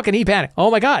 How can he panic?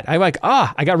 Oh my God. I'm like,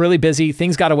 I got really busy.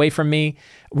 Things got away from me.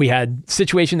 We had a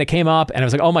situation that came up and I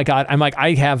was like, oh my God. I'm like,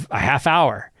 I have a half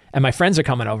hour and my friends are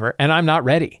coming over and I'm not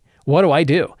ready. What do I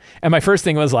do? And my first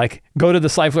thing was like, go to the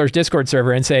Sly Flourish Discord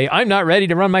server and say, I'm not ready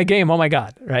to run my game. Oh my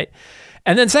God. Right.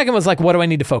 And then second was like, what do I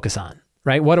need to focus on?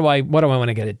 Right? What do I want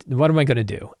to get it? What am I going to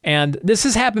do? And this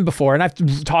has happened before, and I've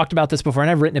talked about this before,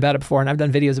 and I've written about it before, and I've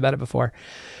done videos about it before.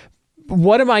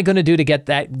 What am I going to do to get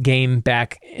that game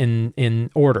back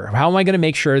in order? How am I going to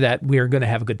make sure that we're going to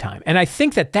have a good time? And I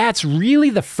think that that's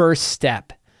really the first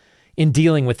step in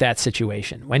dealing with that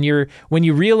situation. When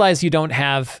you realize you don't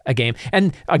have a game,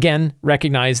 and again,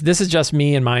 recognize this is just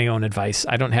me and my own advice.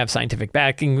 I don't have scientific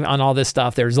backing on all this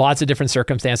stuff. There's lots of different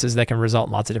circumstances that can result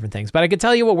in lots of different things. But I can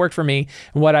tell you what worked for me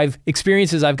and what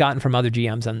experiences I've gotten from other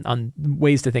GMs on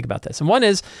ways to think about this. And one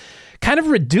is kind of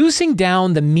reducing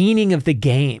down the meaning of the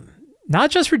game.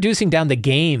 Not just reducing down the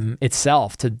game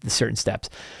itself to certain steps,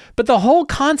 but the whole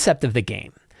concept of the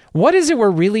game. What is it we're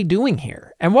really doing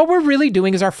here? And what we're really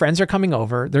doing is our friends are coming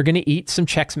over. They're going to eat some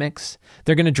Chex Mix.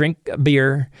 They're going to drink a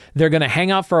beer. They're going to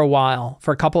hang out for a while,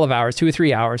 for a couple of hours, 2 or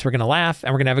 3 hours. We're going to laugh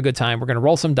and we're going to have a good time. We're going to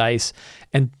roll some dice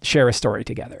and share a story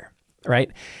together, right?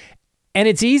 And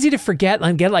it's easy to forget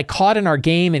and get like caught in our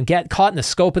game and get caught in the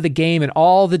scope of the game and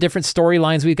all the different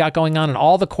storylines we've got going on and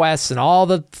all the quests and all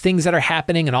the things that are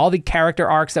happening and all the character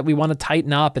arcs that we want to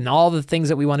tighten up and all the things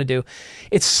that we want to do.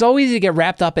 It's so easy to get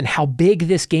wrapped up in how big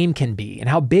this game can be and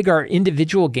how big our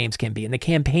individual games can be and the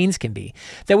campaigns can be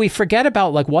that we forget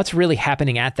about like what's really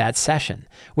happening at that session,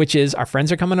 which is our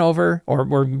friends are coming over or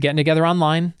we're getting together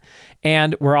online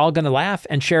and we're all going to laugh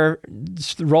and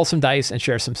roll some dice and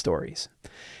share some stories.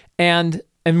 And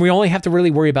we only have to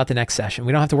really worry about the next session.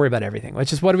 We don't have to worry about everything.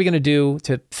 It's just what are we going to do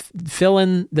to fill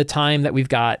in the time that we've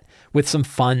got with some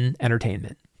fun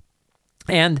entertainment.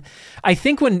 And I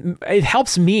think when it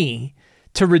helps me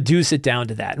to reduce it down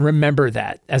to that and remember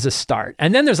that as a start.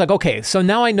 And then there's like, okay, so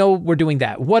now I know we're doing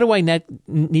that. What do I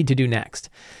need to do next?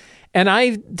 And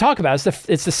I talk about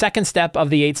it's the second step of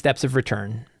the 8 steps of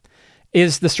return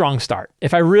is the strong start.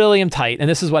 If I really am tight, and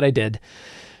this is what I did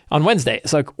on Wednesday,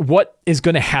 it's like, what is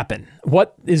going to happen?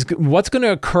 What's going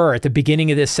to occur at the beginning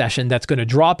of this session that's going to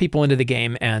draw people into the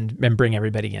game and bring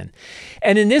everybody in?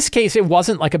 And in this case, it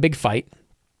wasn't like a big fight.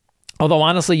 Although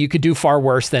honestly, you could do far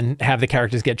worse than have the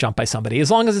characters get jumped by somebody. As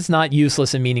long as it's not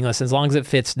useless and meaningless, as long as it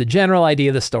fits the general idea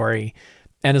of the story,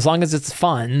 and as long as it's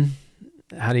fun,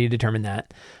 how do you determine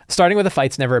that? Starting with a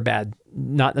fight's never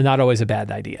not always a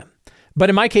bad idea. But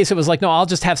in my case, it was like, no, I'll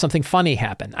just have something funny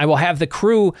happen. I will have the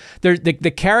crew,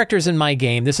 the characters in my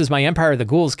game. This is my Empire of the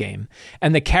Ghouls game.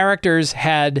 And the characters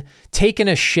had taken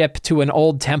a ship to an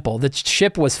old temple. The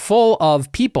ship was full of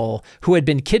people who had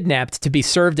been kidnapped to be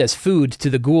served as food to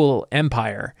the Ghoul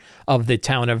Empire of the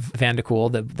town of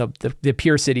Vandecool, the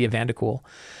pure city of Vandecool.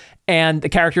 And the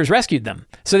characters rescued them.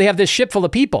 So they have this ship full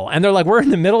of people. And they're like, we're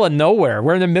in the middle of nowhere.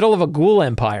 We're in the middle of a Ghoul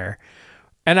Empire.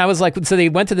 And I was like, so they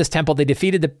went to this temple, they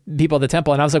defeated the people of the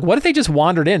temple. And I was like, what if they just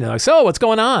wandered in? They're like, so what's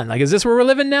going on? Like, is this where we're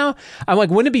living now? I'm like,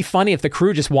 wouldn't it be funny if the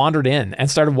crew just wandered in and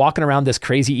started walking around this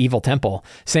crazy evil temple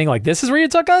saying like, this is where you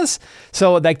took us?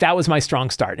 So like, that was my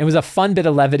strong start. It was a fun bit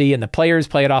of levity and the players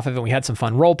played off of it. We had some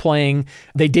fun role playing.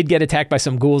 They did get attacked by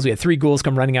some ghouls. We had 3 ghouls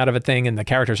come running out of a thing and the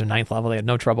characters are 9th level. They had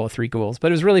no trouble with 3 ghouls, but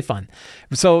it was really fun.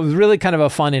 So it was really kind of a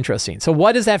fun intro scene. So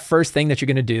what is that first thing that you're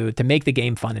going to do to make the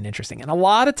game fun and interesting? And a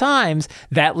lot of times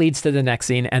that leads to the next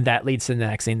scene, and that leads to the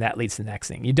next scene, that leads to the next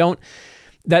scene.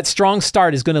 That strong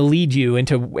start is going to lead you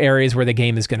into areas where the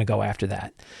game is going to go after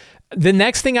that. The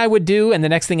next thing I would do, and the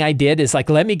next thing I did, is like,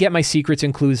 let me get my secrets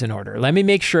and clues in order. Let me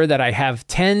make sure that I have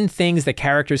 10 things that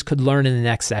characters could learn in the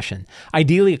next session.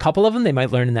 Ideally, a couple of them they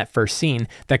might learn in that first scene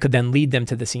that could then lead them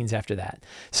to the scenes after that.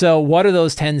 So what are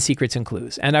those 10 secrets and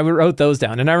clues? And I wrote those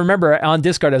down. And I remember on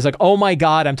Discord, I was like, oh my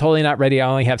God, I'm totally not ready. I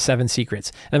only have 7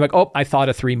 secrets. And I'm like, oh, I thought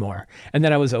of 3 more. And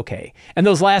then I was okay. And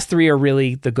those last 3 are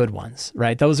really the good ones,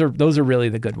 right? Those are really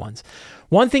the good ones.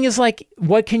 One thing is like,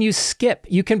 what can you skip?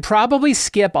 You can probably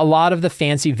skip a lot of the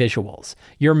fancy visuals,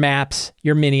 your maps,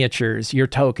 your miniatures, your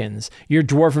tokens, your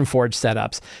Dwarven Forge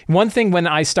setups. One thing when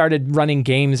I started running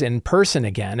games in person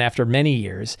again after many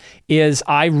years is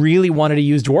I really wanted to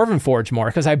use Dwarven Forge more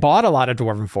because I bought a lot of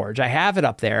Dwarven Forge. I have it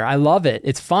up there. I love it.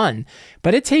 It's fun,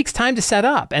 but it takes time to set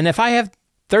up. And if I have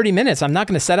 30 minutes, I'm not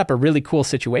going to set up a really cool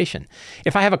situation.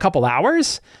 If I have a couple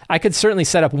hours, I could certainly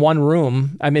set up one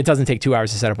room. I mean, it doesn't take 2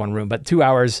 hours to set up one room, but 2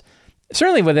 hours,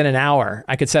 certainly within an hour,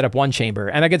 I could set up one chamber,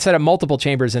 and I could set up multiple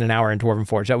chambers in an hour in Dwarven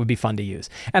Forge. That would be fun to use.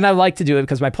 And I like to do it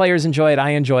because my players enjoy it,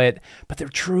 I enjoy it, but the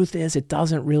truth is it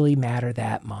doesn't really matter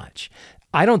that much.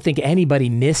 I don't think anybody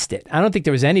missed it. I don't think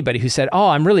there was anybody who said, oh,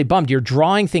 I'm really bummed. You're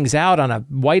drawing things out on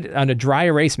a dry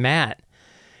erase mat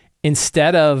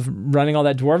instead of running all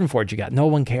that Dwarven Forge you got. No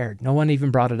one cared. No one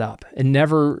even brought it up.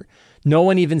 No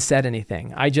one even said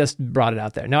anything. I just brought it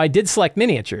out there. Now, I did select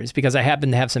miniatures because I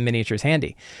happened to have some miniatures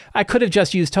handy. I could have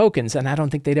just used tokens, and I don't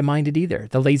think they'd have minded either.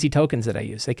 The lazy tokens that I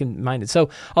use, they can mind it. So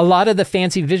a lot of the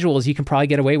fancy visuals you can probably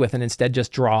get away with and instead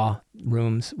just draw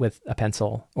rooms with a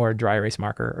pencil or a dry erase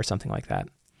marker or something like that.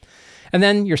 And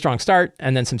then your strong start,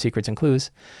 and then some secrets and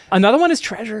clues. Another one is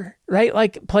treasure, right?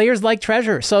 Like players like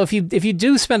treasure. So if you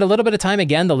do spend a little bit of time,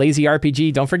 again, the lazy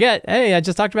RPG, don't forget, hey, I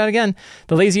just talked about it again,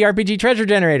 the lazy RPG treasure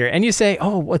generator. And you say,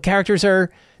 oh, what characters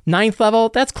are 9th level?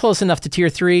 That's close enough to tier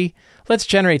 3. Let's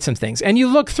generate some things. And you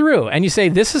look through and you say,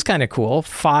 this is kind of cool.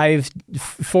 4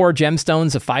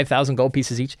 gemstones of 5,000 gold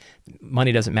pieces each.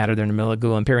 Money doesn't matter. They're in the middle of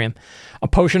Ghoul Imperium. A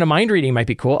potion of mind reading might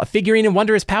be cool. A figurine of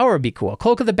wondrous power would be cool. A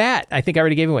cloak of the bat, I think I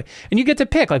already gave away. And you get to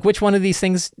pick like which one of these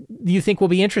things you think will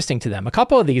be interesting to them. A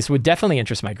couple of these would definitely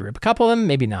interest my group. A couple of them,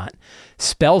 maybe not.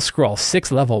 Spell scroll,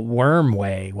 6th level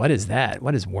Wormway. What is that?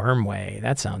 What is Wormway?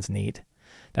 That sounds neat.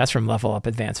 That's from Level Up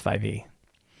Advanced 5e.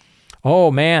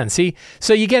 Oh man, see?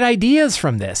 So you get ideas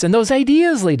from this, and those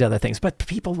ideas lead to other things. But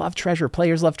people love treasure.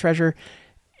 Players love treasure.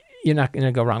 You're not going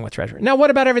to go wrong with treasure. Now,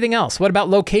 what about everything else? What about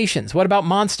locations? What about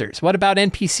monsters? What about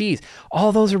NPCs?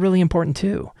 All those are really important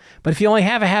too. But if you only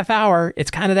have a half hour, it's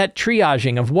kind of that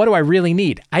triaging of what do I really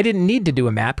need? I didn't need to do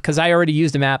a map because I already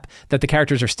used a map that the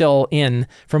characters are still in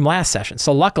from last session.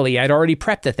 So luckily, I'd already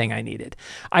prepped the thing I needed.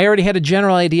 I already had a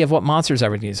general idea of what monsters I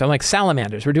would use. So I'm like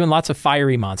salamanders. We're doing lots of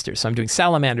fiery monsters. So I'm doing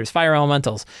salamanders, fire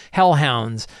elementals,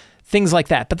 hellhounds, things like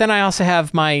that. But then I also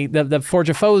have the Forge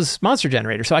of Foes monster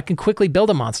generator, so I can quickly build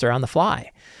a monster on the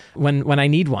fly when I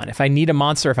need one. If I need a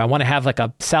monster, if I want to have like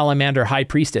a salamander high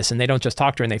priestess and they don't just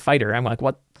talk to her and they fight her, I'm like,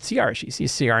 what CR is she?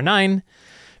 She's CR9.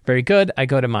 Very good. I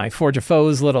go to my Forge of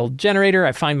Foes little generator.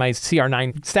 I find my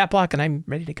CR9 stat block and I'm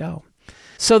ready to go.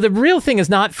 So the real thing is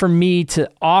not for me to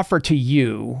offer to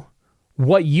you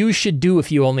what you should do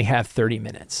if you only have 30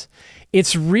 minutes.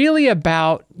 It's really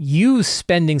about you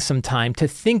spending some time to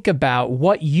think about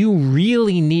what you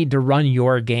really need to run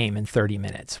your game in 30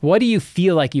 minutes. What do you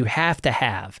feel like you have to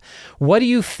have? What do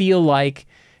you feel like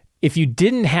if you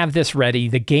didn't have this ready,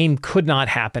 the game could not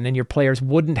happen and your players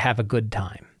wouldn't have a good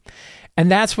time?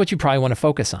 And that's what you probably want to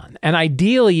focus on. And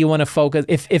ideally, you want to focus,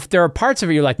 if there are parts of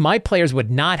it you're like, my players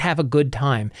would not have a good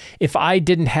time if I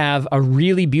didn't have a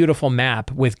really beautiful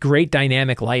map with great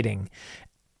dynamic lighting,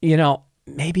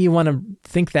 maybe you want to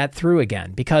think that through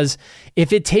again, because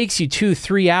if it takes you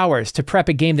 2-3 hours to prep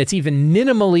a game that's even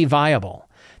minimally viable,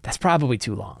 that's probably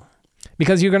too long,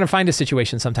 because you're going to find a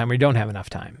situation sometime where you don't have enough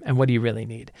time. And what do you really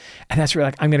need? And that's where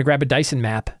I'm going to grab a Dyson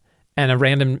map and a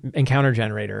random encounter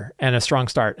generator and a strong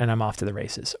start, and I'm off to the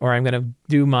races. Or I'm going to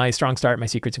do my strong start, my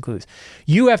secrets and clues.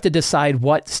 You have to decide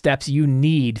what steps you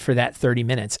need for that 30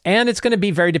 minutes. And it's going to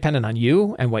be very dependent on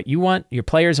you and what you want, your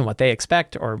players and what they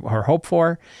expect or hope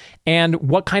for, and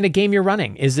what kind of game you're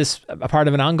running. Is this a part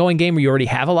of an ongoing game where you already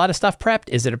have a lot of stuff prepped?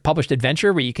 Is it a published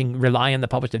adventure where you can rely on the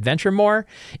published adventure more?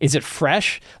 Is it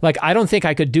fresh? Like, I don't think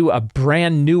I could do a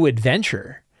brand new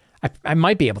adventure. I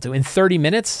might be able to. In 30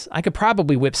 minutes, I could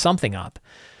probably whip something up.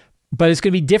 But it's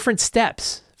going to be different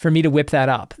steps for me to whip that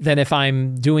up than if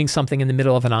I'm doing something in the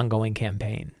middle of an ongoing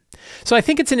campaign. So I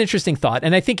think it's an interesting thought.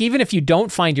 And I think even if you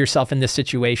don't find yourself in this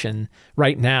situation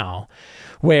right now,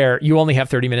 where you only have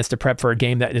 30 minutes to prep for a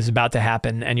game that is about to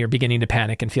happen and you're beginning to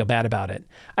panic and feel bad about it,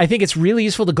 I think it's really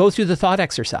useful to go through the thought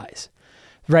exercise.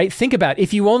 Right? Think about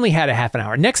if you only had a half an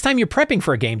hour. Next time you're prepping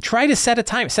for a game, try to set a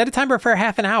timer. Set a timer for a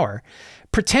half an hour.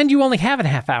 Pretend you only have a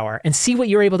half hour and see what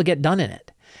you're able to get done in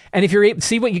it. And if you're able,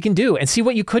 see what you can do and see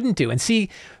what you couldn't do and see,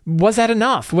 was that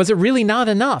enough? Was it really not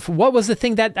enough? What was the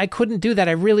thing that I couldn't do that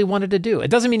I really wanted to do? It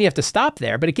doesn't mean you have to stop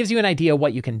there, but it gives you an idea of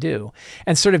what you can do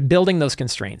and sort of building those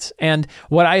constraints. And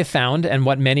what I have found and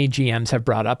what many GMs have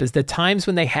brought up is the times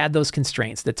when they had those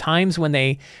constraints, the times when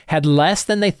they had less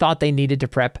than they thought they needed to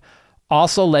prep,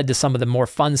 also led to some of the more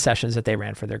fun sessions that they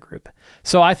ran for their group.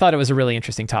 So I thought it was a really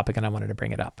interesting topic and I wanted to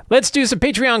bring it up. Let's do some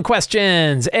Patreon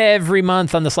questions. Every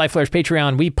month on the Sly Flourish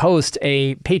Patreon, we post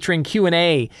a patron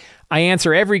Q&A. I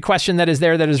answer every question that is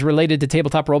there that is related to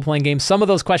tabletop role-playing games. Some of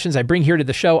those questions I bring here to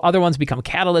the show. Other ones become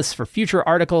catalysts for future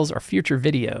articles or future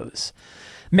videos.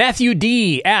 Matthew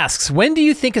D. asks, when do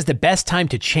you think is the best time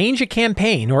to change a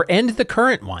campaign or end the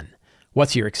current one?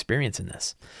 What's your experience in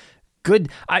this? Good.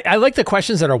 I like the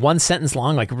questions that are one sentence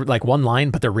long, like one line,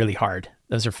 but they're really hard.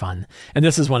 Those are fun. And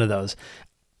this is one of those.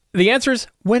 The answer is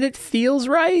when it feels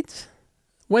right.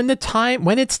 When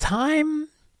it's time.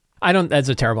 That's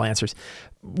a terrible answer.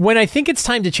 When I think it's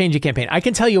time to change a campaign, I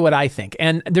can tell you what I think.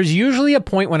 And there's usually a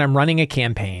point when I'm running a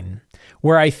campaign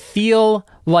where I feel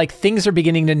like things are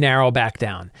beginning to narrow back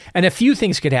down. And a few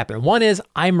things could happen. One is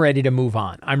I'm ready to move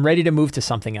on. I'm ready to move to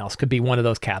something else. Could be one of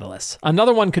those catalysts.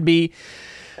 Another one could be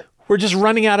we're just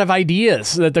running out of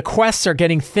ideas, that the quests are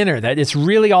getting thinner, that it's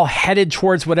really all headed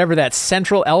towards whatever that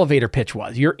central elevator pitch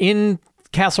was. You're in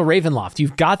Castle Ravenloft.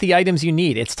 You've got the items you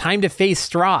need. It's time to face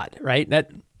Strahd, right?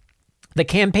 That the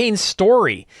campaign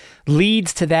story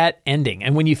leads to that ending.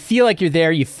 And when you feel like you're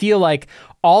there, you feel like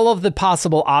all of the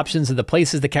possible options of the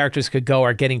places the characters could go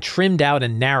are getting trimmed out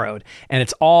and narrowed, and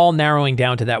it's all narrowing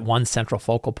down to that one central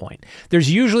focal point.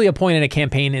 There's usually a point in a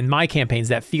campaign, in my campaigns,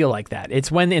 that feel like that.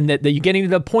 It's when you're getting to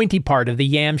the pointy part of the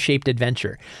yam-shaped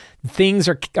adventure. Things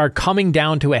are coming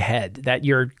down to a head, that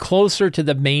you're closer to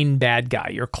the main bad guy.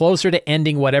 You're closer to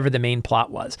ending whatever the main plot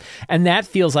was. And that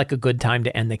feels like a good time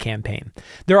to end the campaign.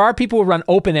 There are people who run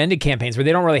open-ended campaigns where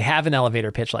they don't really have an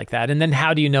elevator pitch like that. And then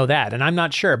how do you know that? And I'm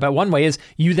not sure. But one way is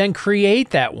you then create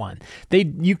that one.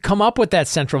 You come up with that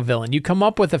central villain. You come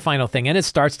up with the final thing, and it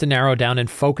starts to narrow down and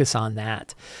focus on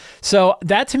that. So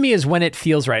that to me is when it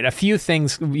feels right. A few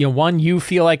things, one, you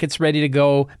feel like it's ready to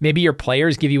go. Maybe your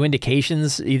players give you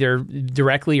indications, either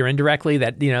directly or indirectly,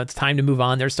 that it's time to move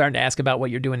on. They're starting to ask about what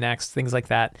you're doing next, things like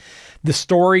that. The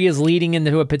story is leading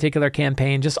into a particular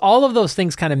campaign. Just all of those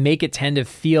things kind of make it tend to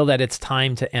feel that it's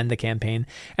time to end the campaign.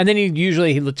 And then you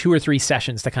usually have 2 or 3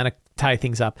 sessions to kind of tie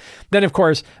things up. Then, of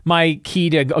course, my key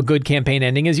to a good campaign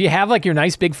ending is you have like your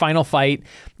nice big final fight.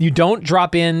 You don't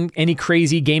drop in any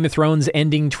crazy Game of Thrones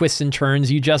ending twists and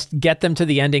turns. You just get them to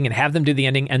the ending and have them do the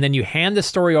ending. And then you hand the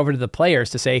story over to the players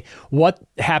to say what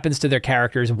happens to their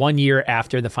characters 1 year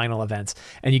after the final events.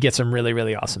 And you get some really,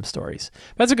 really awesome stories.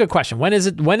 That's a good question. When is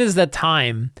the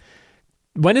time?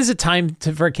 When is it time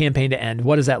for a campaign to end?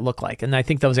 What does that look like? And I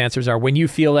think those answers are when you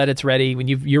feel that it's ready, when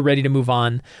you're ready to move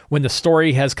on, when the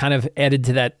story has kind of added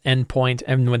to that end point,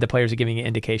 and when the players are giving you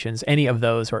indications. Any of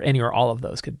those or any or all of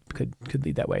those could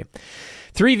lead that way.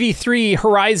 3v3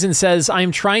 Horizon says,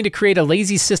 I'm trying to create a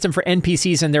lazy system for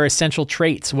NPCs and their essential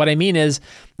traits. What I mean is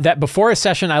that before a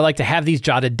session, I like to have these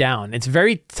jotted down. It's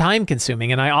very time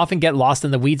consuming, and I often get lost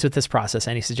in the weeds with this process.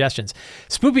 Any suggestions?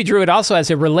 Spoopy Druid also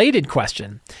has a related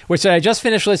question, which I just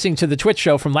finished listening to the Twitch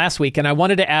show from last week, and I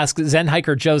wanted to ask Zen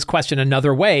Hiker Joe's question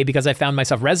another way because I found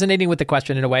myself resonating with the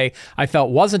question in a way I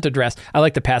felt wasn't addressed. I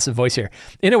like the passive voice here.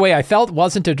 In a way I felt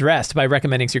wasn't addressed by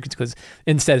recommending secrets, because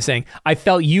instead of saying, I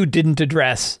felt you didn't address,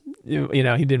 he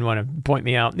didn't want to point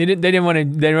me out. They didn't want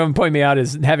to point me out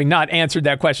as having not answered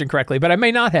that question correctly, but I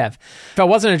may not have if I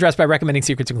wasn't addressed by recommending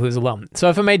secrets and clues alone. So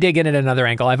if I may dig in at another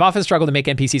angle, I've often struggled to make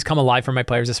NPCs come alive for my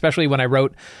players, especially when I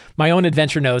wrote my own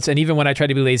adventure notes, and even when I tried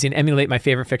to be lazy and emulate my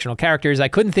favorite fictional characters, I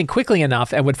couldn't think quickly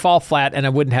enough and would fall flat, and I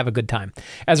wouldn't have a good time.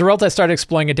 As a result, I started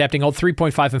exploring adapting old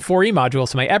 3.5 and 4e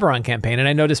modules to my Eberron campaign, and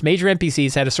I noticed major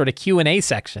NPCs had a sort of Q&A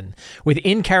section with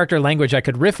in-character language I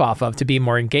could riff off of to be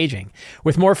more engaging,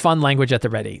 with more fun language at the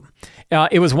ready.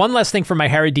 It was one less thing for my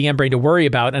Harry DM brain to worry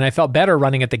about, and I felt better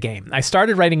running at the game. I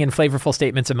started writing in flavorful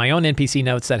statements in my own NPC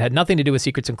notes that had nothing to do with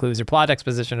secrets and clues or plot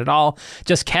exposition at all,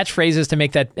 just catchphrases to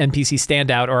make that NPC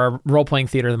stand out, or a role-playing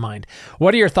theater of the mind.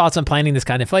 What are your thoughts on planning this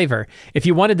kind of flavor? If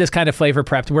you wanted this kind of flavor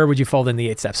prepped, where would you fold in the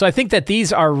 8 steps? So I think that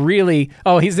these are really...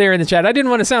 Oh, he's there in the chat. I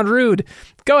didn't want to sound rude.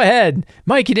 Go ahead.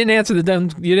 Mike, you didn't answer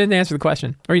the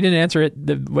question, or you didn't answer it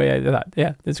the way I thought.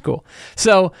 Yeah, it's cool.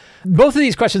 So both of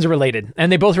these questions are related,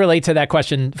 and they both relate to that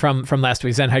question from last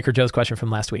week, Zen Hiker Joe's question from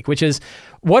last week, which is,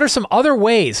 what are some other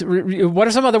ways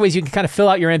you can kind of fill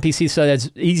out your NPCs so that it's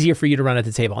easier for you to run at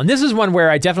the table? And this is one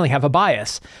where I definitely have a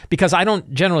bias, because I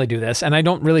don't generally do this, and I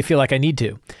don't really feel like I need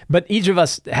to. But each of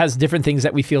us has different things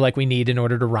that we feel like we need in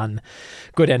order to run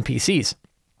good NPCs.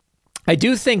 I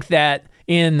do think that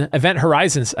in Event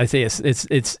Horizons, I say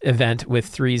it's event with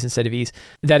 3s instead of E's.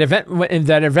 That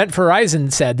Event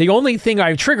Horizon said, the only thing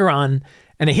I trigger on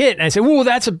and I hit and I say, "Ooh,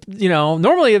 that's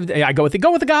normally I go with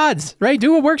the gods, right?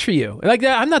 Do what works for you. Like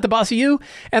I'm not the boss of you,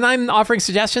 and I'm offering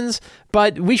suggestions,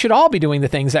 but we should all be doing the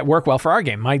things that work well for our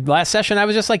game." My last session, I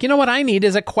was just like, you know what I need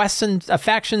is a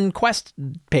faction quest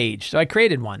page. So I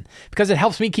created one because it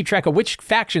helps me keep track of which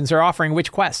factions are offering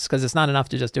which quests, because it's not enough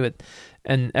to just do it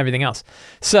and everything else.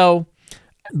 So,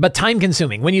 but time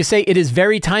consuming. When you say it is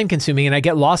very time consuming and I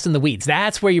get lost in the weeds,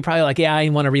 that's where you're probably like, yeah, I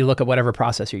want to relook at whatever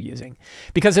process you're using.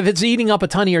 Because if it's eating up a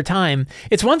ton of your time,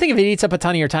 it's one thing if it eats up a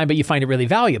ton of your time, but you find it really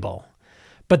valuable.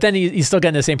 But then you still get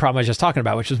in the same problem I was just talking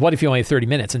about, which is what if you only have 30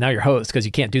 minutes and now you're host because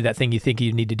you can't do that thing you think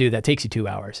you need to do that takes you 2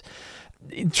 hours.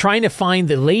 Trying to find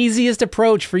the laziest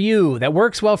approach for you that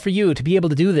works well for you to be able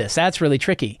to do this, that's really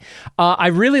tricky. I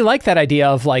really like that idea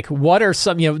of like, what are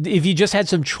some, if you just had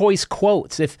some choice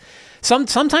quotes, if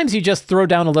sometimes you just throw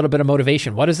down a little bit of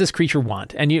motivation. What does this creature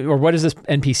want? Or what does this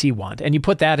NPC want? And you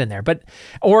put that in there.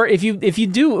 Or if you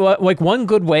do, like one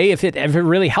good way, if it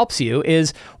really helps you,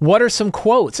 is what are some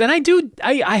quotes? And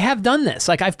I have done this.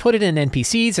 Like I've put it in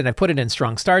NPCs and I've put it in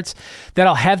strong starts that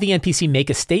I'll have the NPC make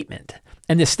a statement.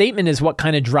 And the statement is what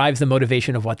kind of drives the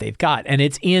motivation of what they've got. And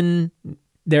it's in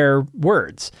their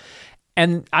words.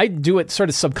 And I do it sort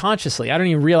of subconsciously. I don't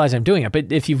even realize I'm doing it. But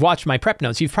if you've watched my prep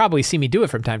notes, you've probably seen me do it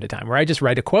from time to time, where I just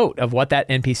write a quote of what that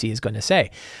NPC is going to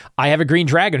say. I have a green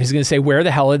dragon who's going to say, "Where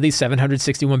the hell are these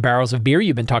 761 barrels of beer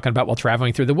you've been talking about while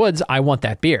traveling through the woods? I want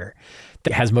that beer."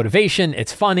 It has motivation.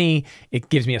 It's funny. It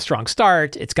gives me a strong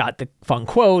start. It's got the fun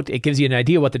quote. It gives you an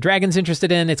idea what the dragon's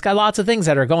interested in. It's got lots of things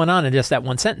that are going on in just that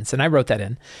one sentence. And I wrote that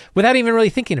in without even really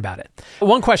thinking about it.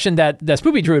 One question that the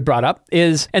Spoopy Druid brought up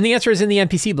is, and the answer is in the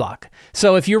NPC block.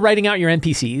 So if you're writing out your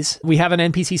NPCs, we have an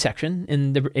NPC section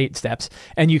in the 8 steps,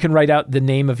 and you can write out the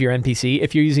name of your NPC.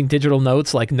 If you're using digital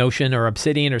notes like Notion or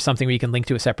Obsidian or something where you can link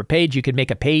to a separate page, you can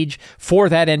make a page for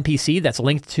that NPC that's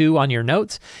linked to on your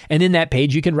notes. And in that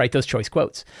page, you can write those choice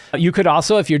quotes. You could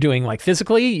also, if you're doing like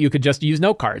physically, you could just use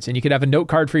note cards, and you could have a note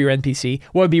card for your NPC.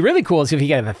 What would be really cool is if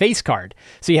you have a face card.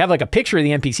 So you have like a picture of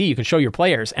the NPC you can show your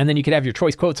players, and then you could have your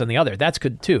choice quotes on the other. That's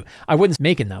good too. I wouldn't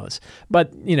making those,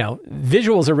 but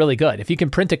visuals are really good. If you can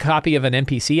print a copy of an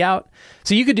NPC out.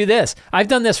 So you could do this. I've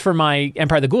done this for my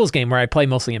Empire of the Ghouls game where I play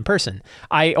mostly in person.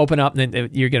 I open up,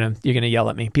 and you're going to yell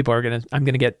at me. I'm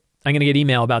going to get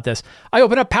email about this. I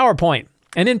open up PowerPoint,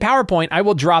 and in PowerPoint, I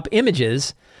will drop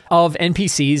images of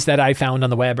NPCs that I found on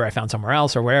the web or I found somewhere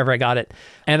else or wherever I got it.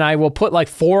 And I will put like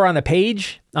 4 on a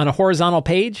page, on a horizontal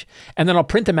page, and then I'll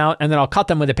print them out and then I'll cut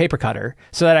them with a paper cutter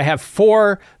so that I have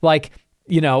 4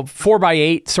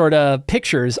 4x8 sort of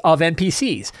pictures of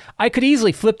NPCs. I could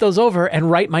easily flip those over and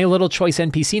write my little choice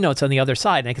NPC notes on the other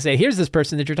side. And I could say, here's this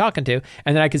person that you're talking to.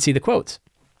 And then I could see the quotes.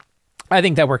 I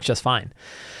think that works just fine.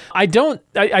 I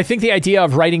think the idea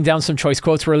of writing down some choice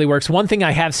quotes really works. One thing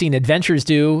I have seen adventures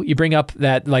do, you bring up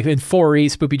that, like in 4E,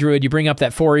 Spoopy Druid, you bring up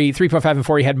that 4E, 3.5 and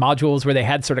 4E had modules where they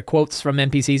had sort of quotes from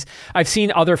NPCs. I've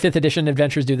seen other 5th edition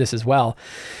adventures do this as well,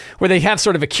 where they have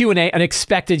sort of a Q&A, an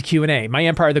expected Q&A. My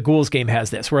Empire of the Ghouls game has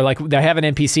this, where like they have an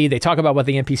NPC, they talk about what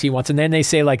the NPC wants, and then they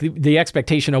say like the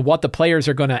expectation of what the players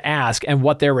are going to ask and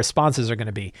what their responses are going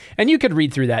to be. And you could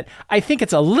read through that. I think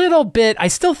it's a little bit, I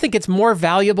still think it's more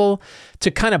valuable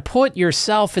to kind of put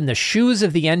yourself in the shoes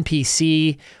of the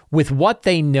NPC with what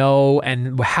they know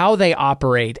and how they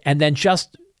operate, and then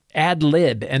just ad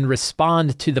lib and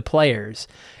respond to the players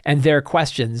and their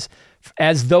questions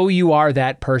as though you are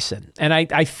that person. And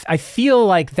I feel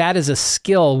like that is a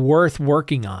skill worth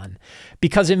working on,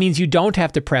 because it means you don't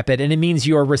have to prep it, and it means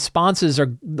your responses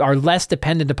are less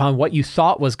dependent upon what you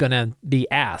thought was going to be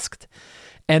asked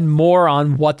and more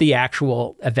on what the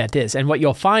actual event is. And what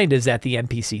you'll find is that the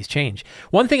NPCs change.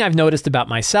 One thing I've noticed about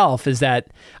myself is that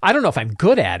I don't know if I'm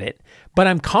good at it, but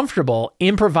I'm comfortable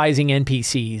improvising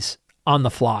NPCs on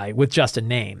the fly with just a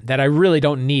name, that I really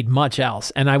don't need much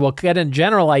else. And I will get a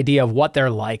general idea of what they're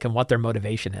like and what their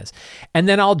motivation is. And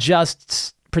then I'll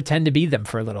just pretend to be them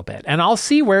for a little bit, and I'll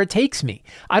see where it takes me.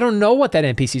 I don't know what that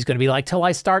NPC is going to be like till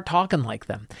I start talking like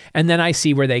them. And then I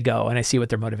see where they go and I see what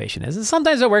their motivation is. And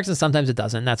sometimes it works and sometimes it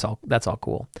doesn't. That's all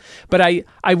cool. But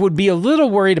I would be a little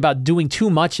worried about doing too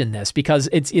much in this, because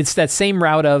it's that same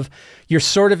route of you're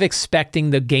sort of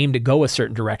expecting the game to go a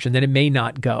certain direction that it may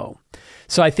not go.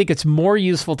 So I think it's more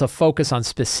useful to focus on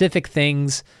specific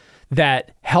things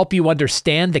that help you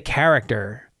understand the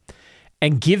character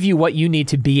and give you what you need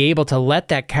to be able to let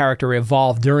that character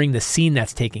evolve during the scene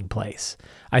that's taking place.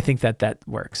 I think that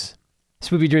works.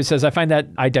 Spoopy Drew says, I find that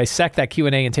I dissect that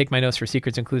Q&A and take my notes for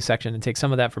secrets and clues section and take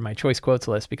some of that for my choice quotes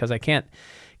list because I can't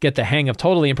get the hang of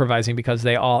totally improvising because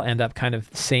they all end up kind of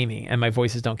samey and my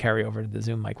voices don't carry over to the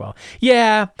Zoom mic well.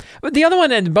 Yeah. But the other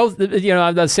one, and both,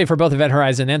 I'll say for both Event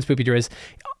Horizon and Spoopy Drew is,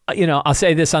 I'll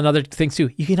say this on other things too.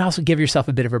 You can also give yourself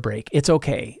a bit of a break. It's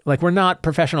okay. Like, we're not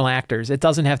professional actors. It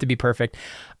doesn't have to be perfect.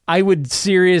 I would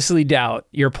seriously doubt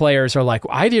your players are like,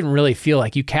 I didn't really feel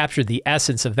like you captured the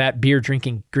essence of that beer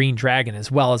drinking green dragon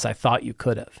as well as I thought you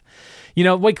could have.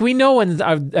 Like, we know when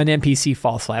an NPC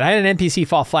falls flat. I had an NPC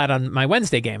fall flat on my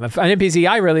Wednesday game. An NPC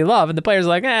I really love, and the player's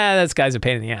like, this guy's a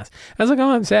pain in the ass. I was like,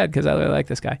 I'm sad because I really like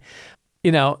this guy.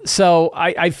 So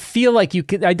I feel like you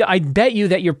could, I bet you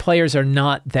that your players are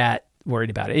not that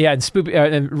worried about it. Yeah, and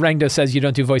Rangdo says you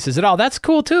don't do voices at all. That's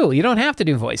cool too. You don't have to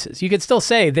do voices. You could still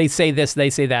say, they say this,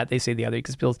 they say that, they say the other. You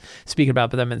can still speak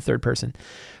about them in third person.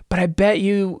 But I bet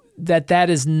you that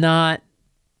is not,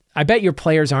 I bet your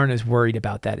players aren't as worried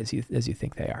about that as you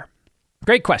think they are.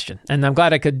 Great question, and I'm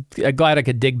glad I could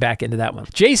dig back into that one.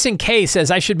 Jason K says,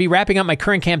 I should be wrapping up my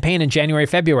current campaign in January,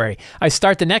 February. I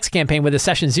start the next campaign with a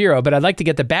session 0, but I'd like to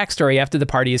get the backstory after the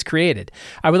party is created.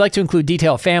 I would like to include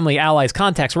detail of family, allies,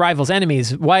 contacts, rivals,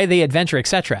 enemies, why they adventure,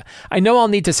 etc. I know I'll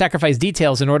need to sacrifice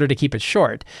details in order to keep it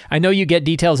short. I know you get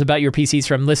details about your PCs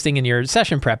from listing in your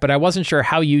session prep, but I wasn't sure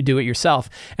how you do it yourself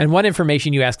and what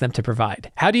information you ask them to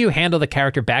provide. How do you handle the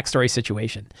character backstory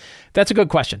situation? That's a good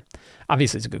question.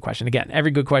 Obviously, it's a good question. Again,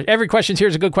 every question here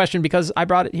is a good question because I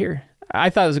brought it here. I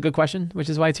thought it was a good question, which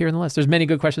is why it's here on the list. There's many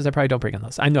good questions I probably don't bring on the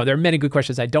list. I know there are many good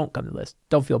questions I don't come to the list.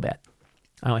 Don't feel bad.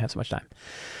 I only have so much time.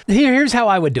 Here's how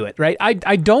I would do it, right?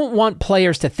 I don't want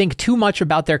players to think too much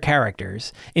about their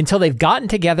characters until they've gotten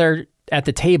together at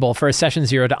the table for a session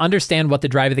 0 to understand what the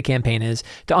drive of the campaign is,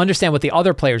 to understand what the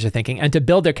other players are thinking, and to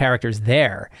build their characters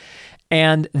there.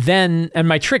 And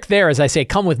my trick there is I say,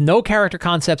 come with no character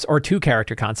concepts or 2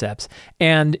 character concepts,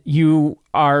 and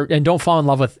don't fall in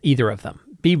love with either of them.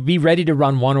 Be ready to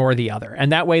run one or the other.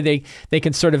 And that way they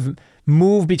can sort of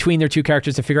move between their 2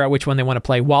 characters to figure out which one they want to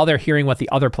play while they're hearing what the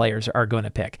other players are going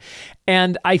to pick.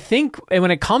 And I think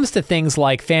when it comes to things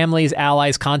like families,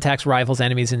 allies, contacts, rivals,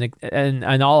 enemies,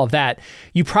 and all of that,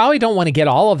 you probably don't want to get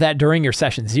all of that during your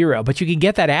session 0, but you can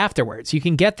get that afterwards. You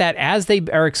can get that as they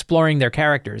are exploring their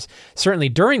characters, certainly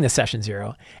during the session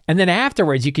 0. And then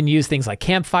afterwards, you can use things like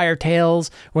campfire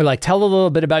tales, or like tell a little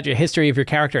bit about your history of your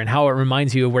character and how it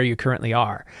reminds you of where you currently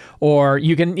are. Or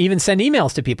you can even send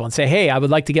emails to people and say, hey, I would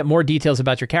like to get more details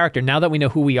about your character. Now that we know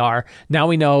who we are, now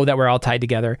we know that we're all tied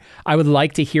together, I would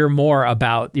like to hear more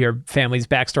about your family's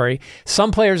backstory.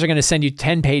 Some players are going to send you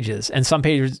 10 pages and some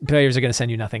players are going to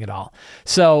send you nothing at all.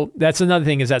 So that's another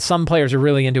thing, is that some players are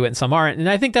really into it and some aren't. And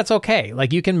I think that's okay.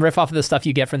 Like, you can riff off of the stuff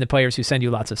you get from the players who send you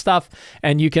lots of stuff,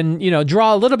 and you can,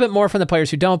 draw a little bit more from the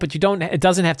players who don't, but it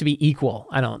doesn't have to be equal,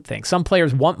 I don't think. Some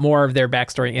players want more of their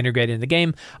backstory integrated in the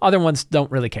game. Other ones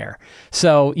don't really care.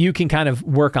 So you can kind of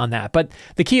work on that. But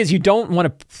the key is you don't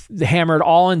want to hammer it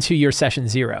all into your session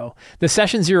 0. The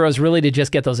session 0 is really to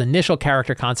just get those initial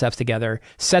character concepts together,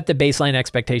 set the baseline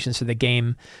expectations for the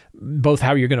game, both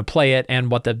how you're going to play it and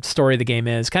what the story of the game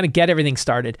is, kind of get everything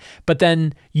started. But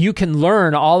then you can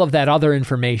learn all of that other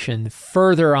information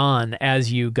further on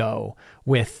as you go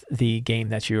with the game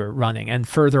that you're running, and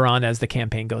further on as the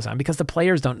campaign goes on, because the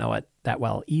players don't know it that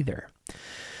well either.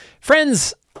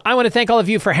 Friends, I want to thank all of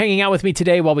you for hanging out with me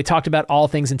today while we talked about all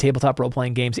things in tabletop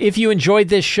role-playing games. If you enjoyed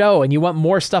this show and you want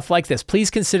more stuff like this,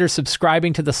 please consider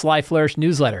subscribing to the Sly Flourish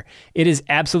newsletter. It is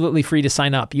absolutely free to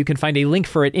sign up. You can find a link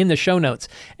for it in the show notes,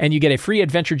 and you get a free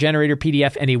Adventure Generator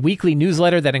PDF and a weekly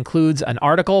newsletter that includes an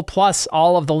article, plus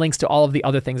all of the links to all of the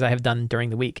other things I have done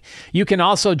during the week. You can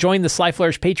also join the Sly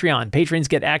Flourish Patreon. Patrons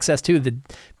get access to the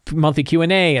monthly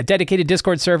Q&A, a dedicated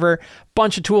Discord server,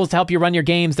 bunch of tools to help you run your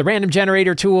games, the random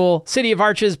generator tool, City of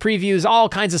Arches, previews, all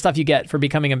kinds of stuff you get for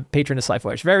becoming a patron of Sly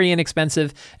Flourish. Very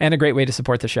inexpensive and a great way to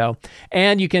support the show.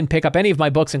 And you can pick up any of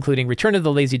my books, including Return of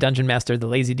the Lazy Dungeon Master, the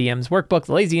Lazy DM's Workbook,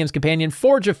 the Lazy DM's Companion,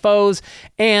 Forge of Foes,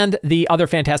 and the other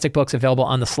fantastic books available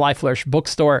on the Sly Flourish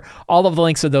bookstore. All of the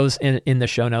links of those in the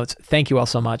show notes. Thank you all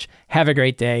so much. Have a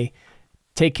great day.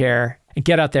 Take care, and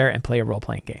get out there and play a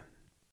role-playing game.